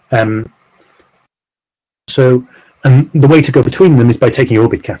 and the way to go between them is by taking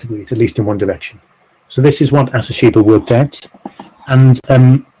orbit categories, at least in one direction. So this is what Asashiba worked out. And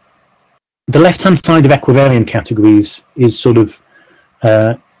the left-hand side of equivariant categories is sort of,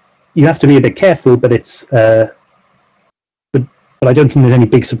 you have to be a bit careful, but it's, but I don't think there's any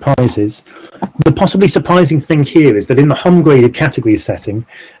big surprises. The possibly surprising thing here is that in the Hom graded categories setting,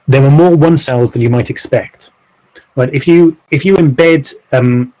 there are more 1 cells than you might expect. Right? If you embed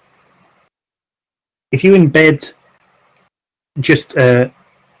just the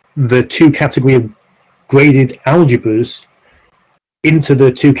 2 category of graded algebras into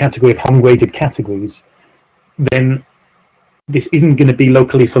the 2 category of Hom graded categories, then this isn't going to be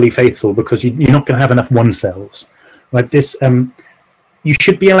locally fully faithful because you're not going to have enough 1 cells. Right? This you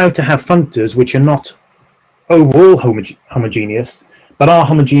should be allowed to have functors which are not overall homogeneous, but are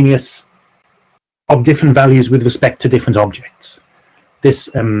homogeneous of different values with respect to different objects. This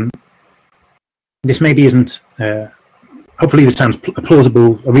maybe isn't. Hopefully, this sounds a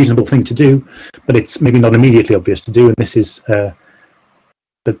plausible, a reasonable thing to do, but it's maybe not immediately obvious to do. And this is,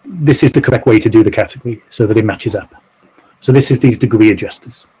 but this is the correct way to do the category so that it matches up. So this is these degree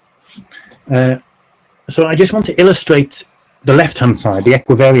adjusters. So I just want to illustrate the left-hand side, the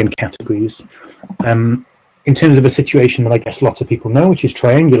equivariant categories, in terms of a situation that I guess lots of people know, which is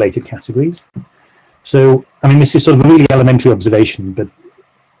triangulated categories. So, I mean, this is sort of a really elementary observation, but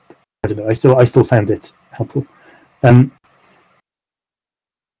I don't know. I still found it helpful.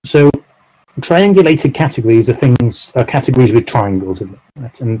 So triangulated categories are categories with triangles in them.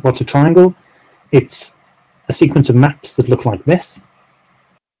 Right? And what's a triangle? It's a sequence of maps that look like this.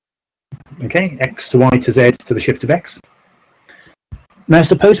 Okay, x to y to z to the shift of x. Now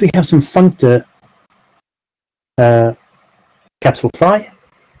suppose we have some functor capital phi,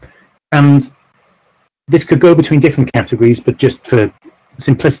 and this could go between different categories, but just for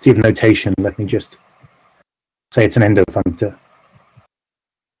simplicity of notation, let me just say it's an endofunctor.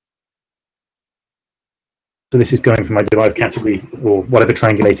 So this is going from my derived category, or whatever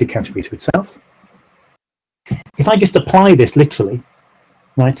triangulated category, to itself. If I just apply this literally,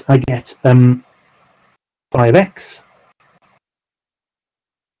 right, I get phi of x,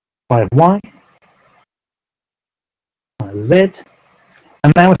 phi of y, phi of z,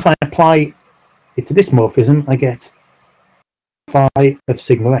 and now if I apply it to this morphism, I get phi of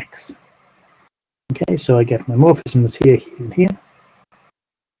sigma x. Okay, so I get my morphisms here, here, and here.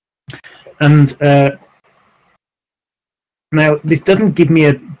 And now this doesn't give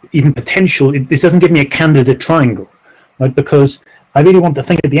me this doesn't give me a candidate triangle, right? Because I really want the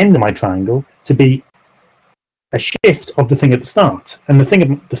thing at the end of my triangle to be a shift of the thing at the start, and the thing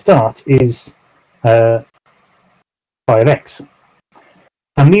at the start is phi of x.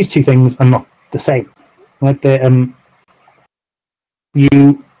 And these two things are not the same, right?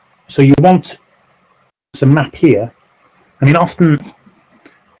 So you want some map here. I mean, often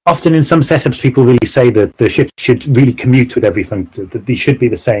in some setups, people really say that the shift should really commute with every functor, that these should be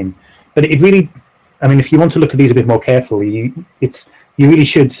the same. But it really, I mean, if you want to look at these a bit more carefully, you really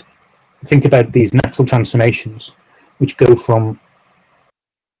should think about these natural transformations, which go from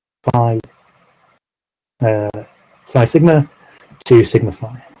phi sigma to sigma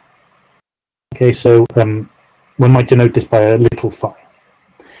phi. Okay, so one might denote this by a little phi.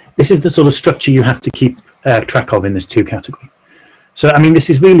 This is the sort of structure you have to keep track of in this two category. So, I mean, this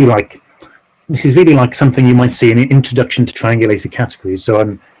is really like something you might see in an introduction to triangulated categories.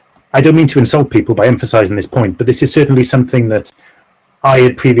 So I don't mean to insult people by emphasizing this point, but this is certainly something that I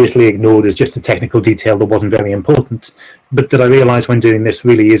had previously ignored as just a technical detail that wasn't very important, but that I realized when doing this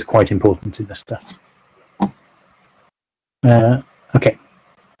really is quite important in this stuff. Okay.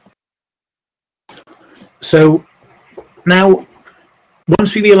 So now,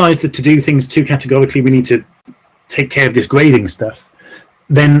 once we realize that to do things two categorically, we need to take care of this grading stuff,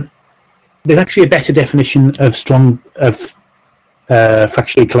 then there's actually a better definition of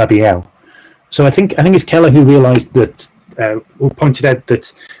fractionally Calabi-Yau. So I think it's Keller who realized that, who pointed out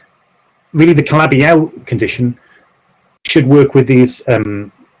that really the Calabi-Yau condition should work with these sort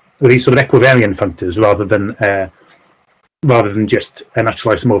of equivariant functors rather than just a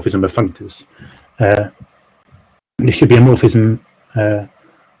natural isomorphism of functors. This should be a morphism.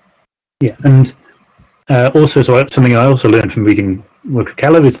 Yeah, and also, so something I also learned from reading work of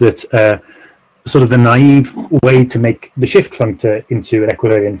Keller is that sort of the naive way to make the shift functor into an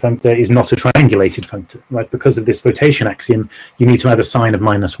equivariant functor is not a triangulated functor, right? Because of this rotation axiom, you need to add a sign of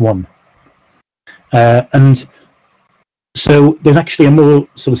 -1. And so there's actually a more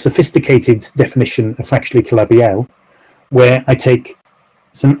sort of sophisticated definition of fractionally Calabi-Yau, where I take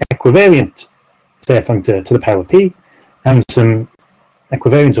some equivariant stair functor to the power p and some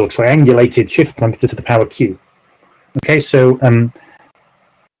equivariant or triangulated shift functor to the power q. Okay, so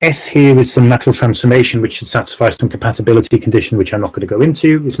S here is some natural transformation which should satisfy some compatibility condition, which I'm not going to go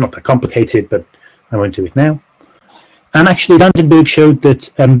into. It's not that complicated, but I won't do it now. And actually, Vandenberg showed that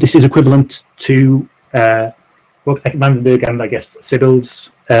this is equivalent to, well, Vandenberg and I guess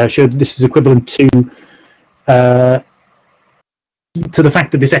Sibyl's showed that this is equivalent to the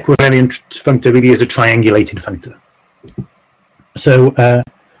fact that this equivariant functor really is a triangulated functor. So, I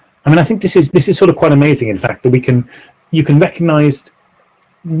mean, I think this is sort of quite amazing. In fact, that you can recognize.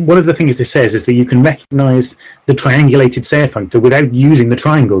 One of the things this says is that you can recognize the triangulated Sayre functor without using the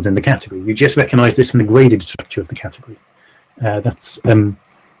triangles in the category. You just recognize this from the graded structure of the category. That's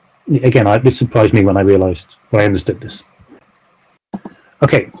again, this surprised me when I understood this.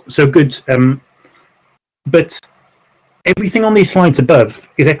 Okay, so good. But everything on these slides above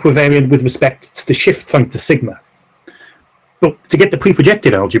is equivariant with respect to the shift functor sigma. But to get the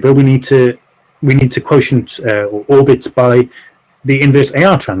preprojective algebra, we need to quotient or orbit by the inverse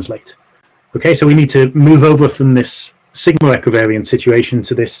AR translate. Okay, so we need to move over from this sigma equivariant situation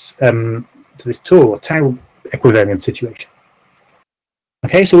to this tau or tau equivariant situation.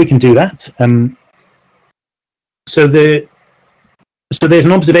 Okay, so we can do that. So there's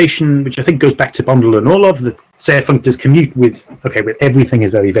an observation which I think goes back to Bondel and Orlov that Sayre functors commute with. Okay, but everything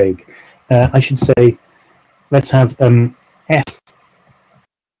is very vague. I should say, let's have f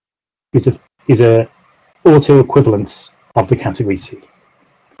is a auto-equivalence of the category C.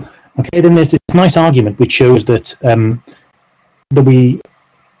 Okay, then there's this nice argument which shows that that we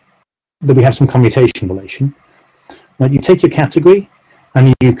have some commutation relation. Right, you take your category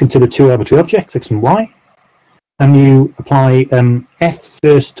and you consider two arbitrary objects, x and y, and you apply f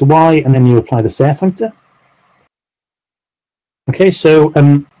first to y, and then you apply the Serre functor. Okay, so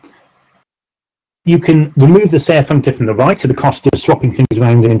you can remove the Serre functor from the right at the cost of swapping things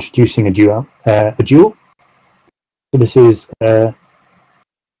around and introducing a dual. So this is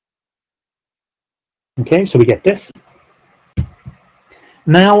okay. So we get this.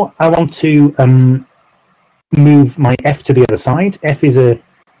 Now I want to move my f to the other side. F is an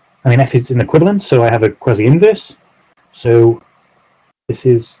equivalence, so I have a quasi-inverse. So this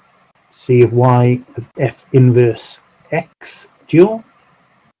is C of y of f inverse x dual.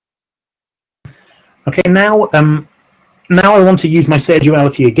 Okay, now now I want to use my Serre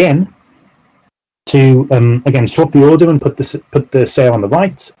duality again to again swap the order and put the Serre on the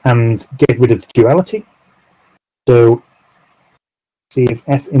right and get rid of the duality. So C of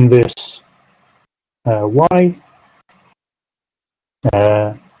f inverse y.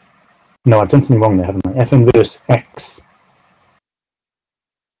 No, I've done something wrong there, haven't I? F inverse x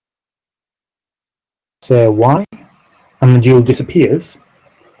Serre y, and the dual disappears.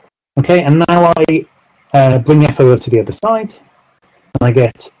 Okay, and now I bring f over to the other side, and I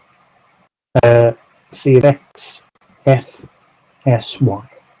get C of x f s y.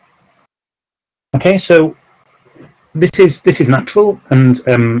 Okay, so this is natural, and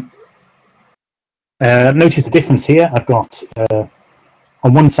notice the difference here. I've got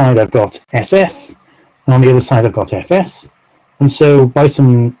on one side I've got SF, and on the other side I've got FS. And so by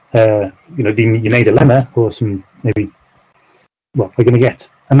some the Unay lemma, or some maybe, well, we're going to get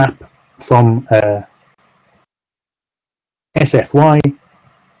a map from SFY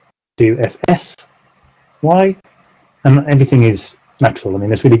to FSY, and everything is natural. I mean,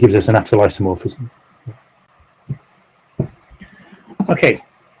 this really gives us a natural isomorphism. Okay,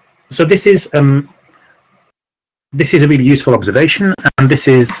 so this is a really useful observation, and this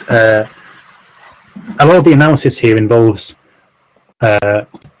is a lot of the analysis here involves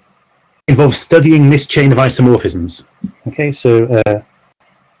studying this chain of isomorphisms. Okay, so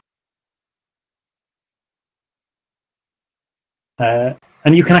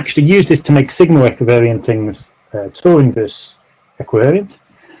and you can actually use this to make sigma equivariant things Tor inverse equivariant.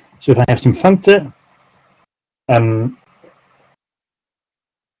 So if I have some functor, I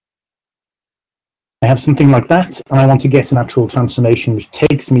have something like that, and I want to get a natural transformation which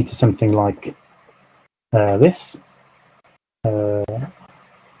takes me to something like this.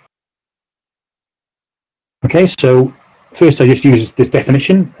 Okay, so first I just use this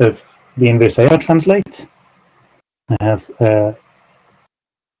definition of the inverse AR translate. I have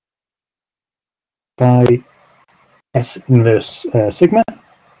by S inverse sigma.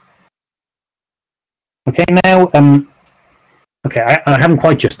 Okay, now okay, I haven't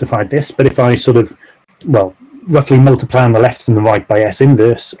quite justified this, but if I sort of, well, roughly multiply on the left and the right by S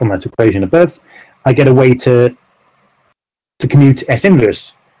inverse on that equation above, I get a way to commute S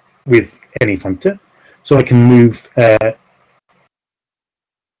inverse with any functor. So I can move,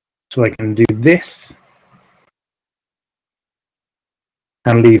 so I can do this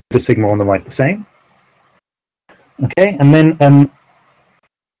and leave the sigma on the right the same. Okay, and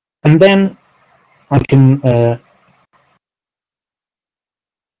then I can,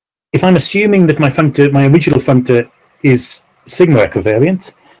 if I'm assuming that my original functor is sigma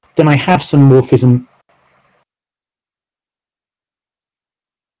equivariant, then I have some morphism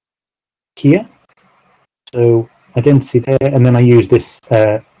here. So identity there, and then I use this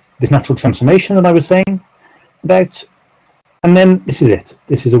this natural transformation that I was saying about, and then this is it.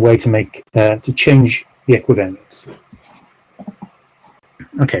 This is a way to make to change the equivariance.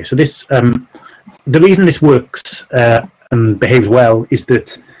 Okay, so this the reason this works and behaves well is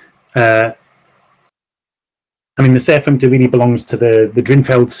that I mean, the Serre functor really belongs to the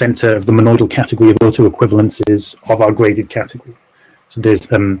Drinfeld center of the monoidal category of autoequivalences of our graded category. So there's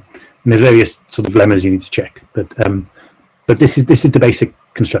various sort of lemmas you need to check, but this is the basic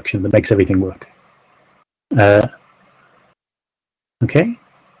construction that makes everything work. Okay.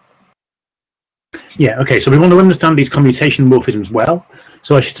 Yeah. Okay. So we want to understand these commutation morphisms well.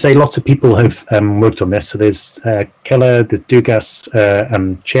 So I should say lots of people have worked on this. So there's Keller, there's Dugas,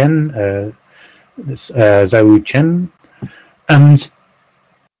 and Chen, there's Zhao Chen, and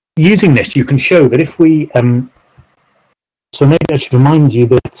using this you can show that if we so maybe I should remind you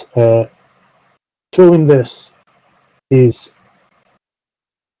that Tor inverse is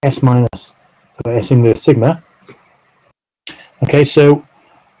S minus S inverse sigma. Okay, so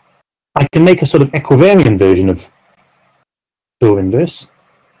I can make a sort of equivariant version of Thor inverse,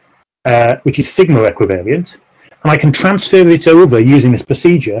 which is sigma equivariant, and I can transfer it over using this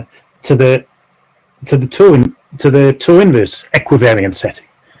procedure to the Thor inverse equivariant setting.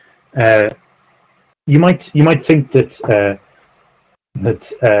 You might think that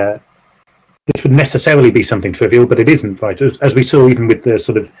this would necessarily be something trivial, but it isn't, right? As we saw, even with the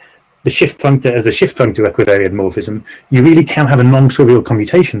sort of the shift functor as a shift functor equivariant morphism, you really can have a non-trivial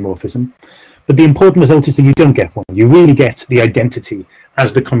commutation morphism. But the important result is that you don't get one. You really get the identity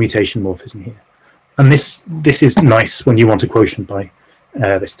as the commutation morphism here. And this is nice when you want a quotient by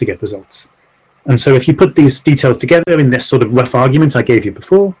this to get results. And so if you put these details together in this sort of rough argument I gave you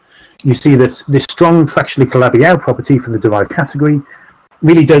before, you see that this strong fractionally Calabi-Yau property for the derived category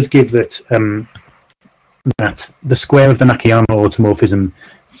really does give that that the square of the Nakayama automorphism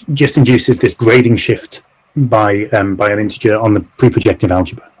just induces this grading shift by an integer on the preprojective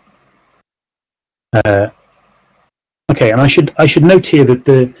algebra. Okay, and I should note here that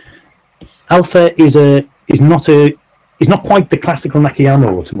the alpha is not quite the classical Nakayama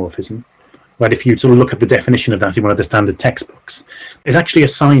automorphism. Right, if you sort of look at the definition of that in one of the standard textbooks, there's actually a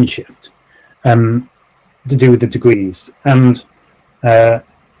sign shift to do with the degrees, and okay,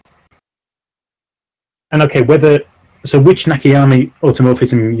 which Nakayama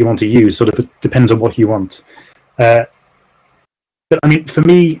automorphism you want to use sort of depends on what you want. But I mean, for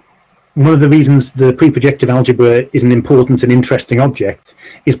me, one of the reasons the preprojective algebra is an important and interesting object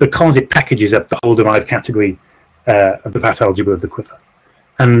is because it packages up the whole derived category of the path algebra of the quiver.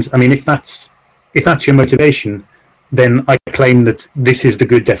 And I mean, if that's your motivation, then I claim that this is the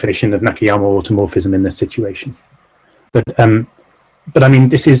good definition of Nakayama automorphism in this situation. But I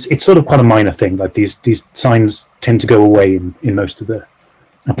mean, it's sort of quite a minor thing. Like these signs tend to go away in most of the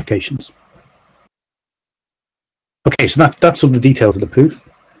applications. Okay, so that's sort of the details of the proof,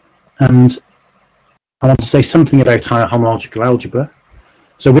 and I want to say something about higher homological algebra.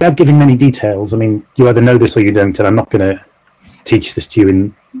 So without giving many details, I mean, you either know this or you don't, and I'm not going to teach this to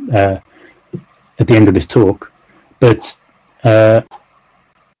you at the end of this talk, but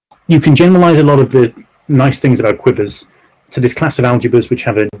you can generalize a lot of the nice things about quivers to this class of algebras which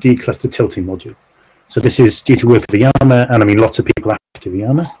have a D-cluster tilting module. So this is due to work of Nakayama, and I mean lots of people after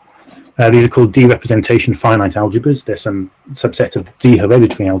Nakayama. These are called D-representation finite algebras. They're some subset of the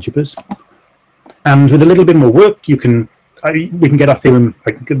D-hereditary algebras. And with a little bit more work, we can get our theorem,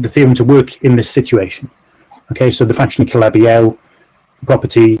 the theorem to work in this situation. Okay, so the fractionally Calabi-Yau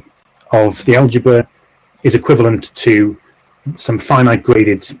property of the algebra is equivalent to some finite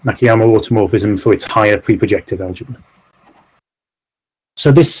graded Nakayama automorphism for its higher preprojective algebra.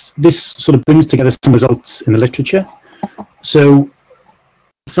 So this sort of brings together some results in the literature. So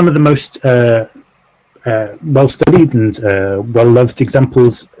some of the most well-studied and well-loved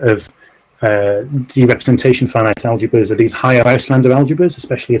examples of D-representation finite algebras are these higher Auslander algebras,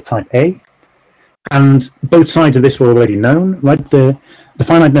 especially of type A. And both sides of this were already known, right? The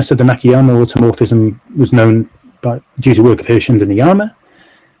finiteness of the Nakayama automorphism was known due to work of Hirsch and Nakayama,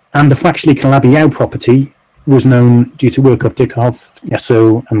 and the fractionally Calabi-Yau property was known due to work of Dykhoff,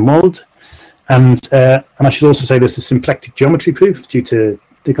 Yasso, and Wald. And I should also say there's a symplectic geometry proof due to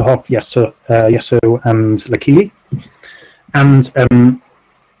Dykhoff, Yasso, and Lakili. And I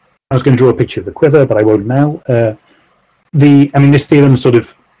was going to draw a picture of the quiver, but I won't now. This theorem sort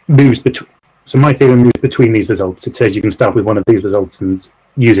of moves between. So my theorem moves between these results. It says you can start with one of these results and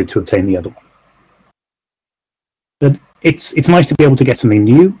use it to obtain the other one. But it's nice to be able to get something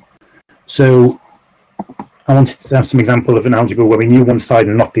new. So I wanted to have some example of an algebra where we knew one side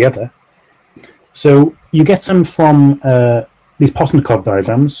and not the other. So you get some from these Postnikov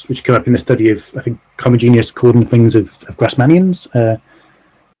diagrams, which come up in the study of, I think, homogeneous coordinate rings of Grassmannians.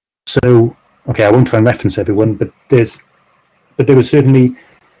 So, okay, I won't try and reference everyone, but there was certainly.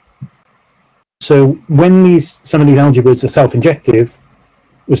 So when some of these algebras are self-injective,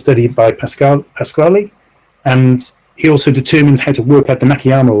 was studied by Pasquale, and he also determined how to work out the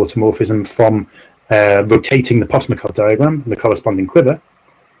Nakayama automorphism from rotating the Postnikov diagram, the corresponding quiver.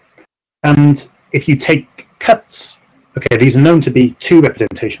 And if you take cuts, okay, these are known to be two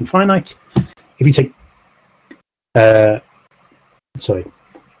representation finite. If you take,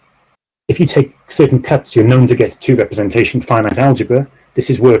 if you take certain cuts, you're known to get two representation finite algebra. This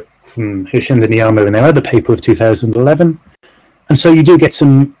is work from Hirsch and Nakayama in their other paper of 2011. And so you do get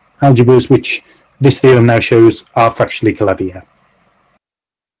some algebras which this theorem now shows are fractionally Calabi-Yau.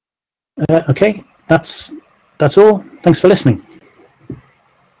 Okay, that's all. Thanks for listening.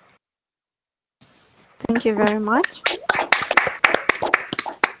 Thank you very much.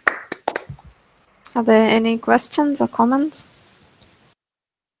 Are there any questions or comments?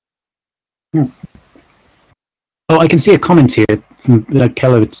 Hmm. Oh, I can see a comment here from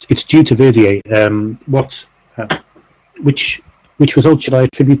Keller. It's due to Verdier. Which result should I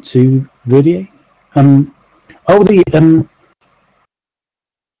attribute to Verdier?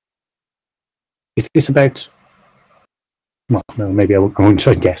 Is this about? Well, no, maybe I won't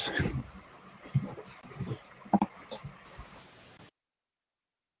try and guess.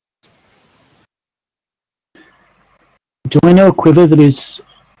 Do I know a quiver that is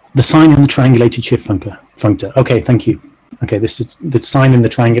the sign in the triangulated shift functor? Okay, thank you. Okay, this is the sign in the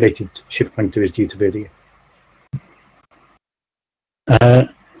triangulated shift functor is due to Verdier.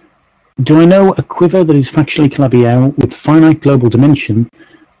 Do I know a quiver that is fractionally Calabi-Yau with finite global dimension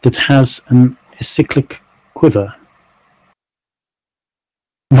that has an acyclic quiver?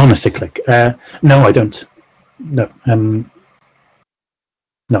 Non-acyclic? No, I don't. No. No,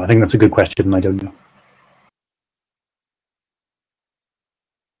 I think that's a good question, and I don't know.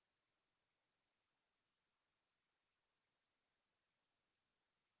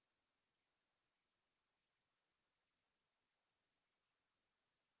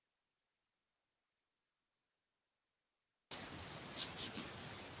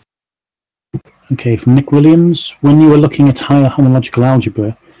 Okay, from Nick Williams, when you are looking at higher homological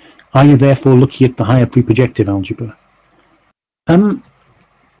algebra, are you therefore looking at the higher preprojective algebra? I mean,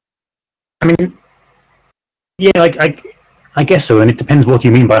 yeah, I guess so, and it depends what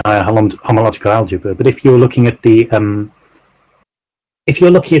you mean by higher homological algebra. But if you're looking at the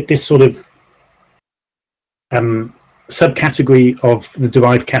this sort of subcategory of the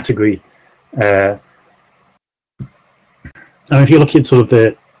derived category, and if you're looking at sort of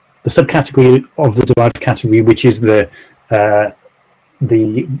the subcategory of the derived category, which is the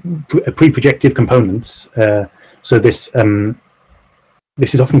preprojective components. So this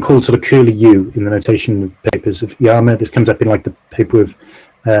is often called sort of curly U in the notation of papers of Yama. This comes up in like the paper of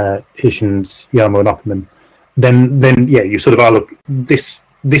Hirschen's, Yama, and Opperman. Then yeah, you sort of are this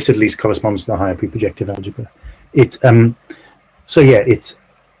at least corresponds to the higher preprojective algebra. So yeah, it's,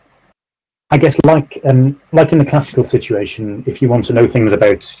 I guess, like in the classical situation, if you want to know things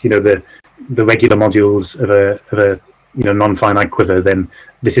about the regular modules of a non-finite quiver, then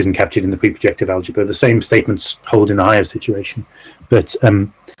this isn't captured in the preprojective algebra. The same statements hold in the higher situation, but the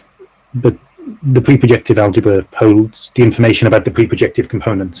preprojective algebra holds the information about the preprojective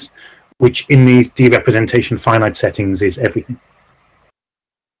components, which in these derepresentation finite settings is everything.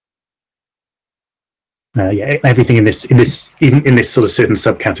 Yeah, everything in this even in this sort of certain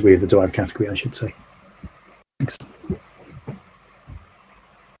subcategory of the derived category, I should say. Thanks.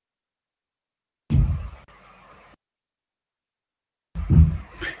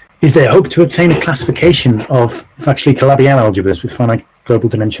 Is there hope to obtain a classification of fractionally Calabi-Yau algebras with finite global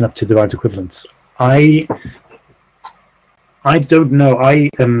dimension up to derived equivalence? I don't know. I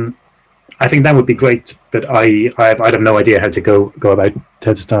think that would be great, but I have no idea how to go about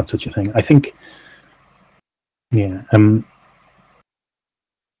how to start such a thing. I think, yeah. I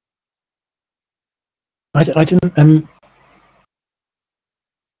don't.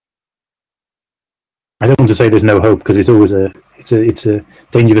 I don't want to say there's no hope, because it's always it's a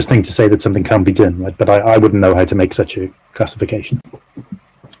dangerous thing to say that something can't be done, right? But I wouldn't know how to make such a classification.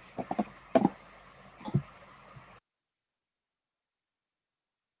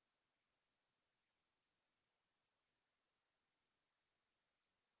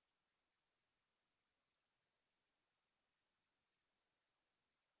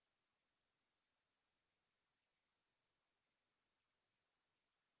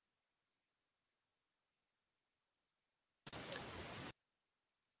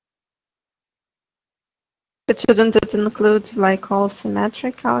 But shouldn't it include like all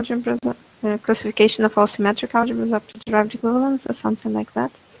symmetric algebras, classification of all symmetric algebras up to derived equivalence or something like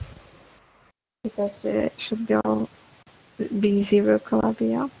that? Because they should be all be zero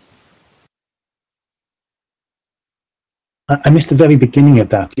Calabi-Yau. I missed the very beginning of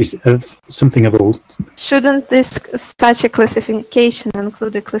that. Of something of all. Shouldn't this such a classification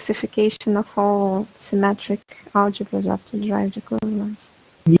include a classification of all symmetric algebras up to derived equivalence?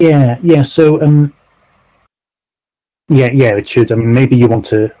 Yeah. So yeah, it should. I mean, maybe you want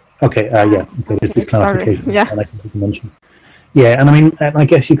to. Okay. Yeah. There's this clarification. Sorry. Yeah. I can mention. Yeah, and I mean, I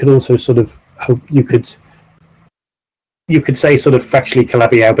guess you could also sort of hope you could say sort of fractionally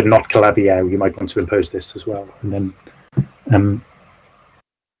Calabi-Yau, but not Calabi-Yau. You might want to impose this as well, and then.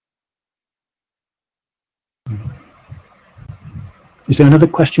 Is there another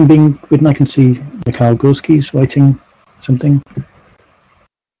question being written? I can see Mikhail Gorski's writing something.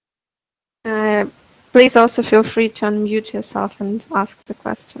 Please also feel free to unmute yourself and ask the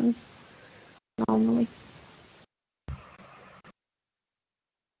questions normally.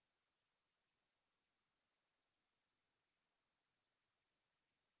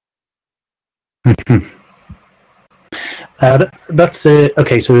 That's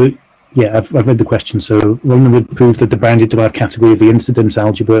okay. So yeah, I've read the question. So Rogner would prove that the bounded derived category of the incidence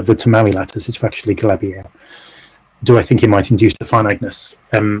algebra of the Tamari lattice is fractionally Calabi-Yau. Do I think it might induce the finiteness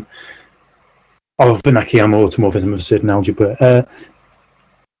of the Nakayama automorphism of a certain algebra?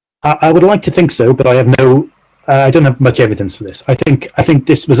 I would like to think so, but I have no. I don't have much evidence for this. I think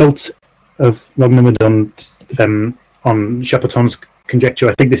this result of Rogner on Chapoton's conjecture,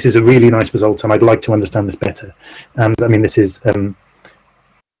 I think this is a really nice result, and I'd like to understand this better. And I mean, this is.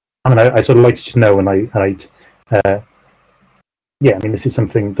 I sort of like to just know, and yeah, I mean, this is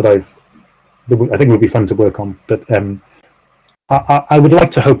something that I think would be fun to work on. But I would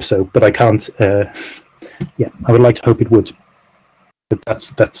like to hope so, but I can't. Yeah, I would like to hope it would.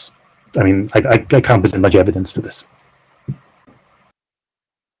 But that's. I mean, I can't present much evidence for this.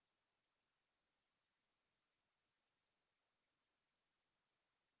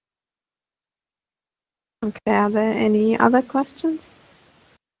 Okay, are there any other questions?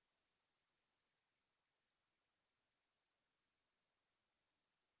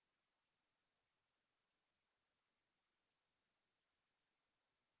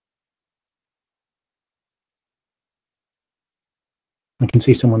 I can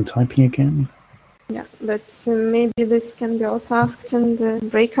see someone typing again. Yeah, but maybe this can be also asked in the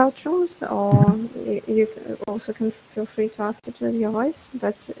breakout rooms, or you also can feel free to ask it with your voice.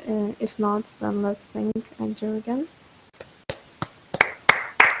 But if not, then let's think and do again.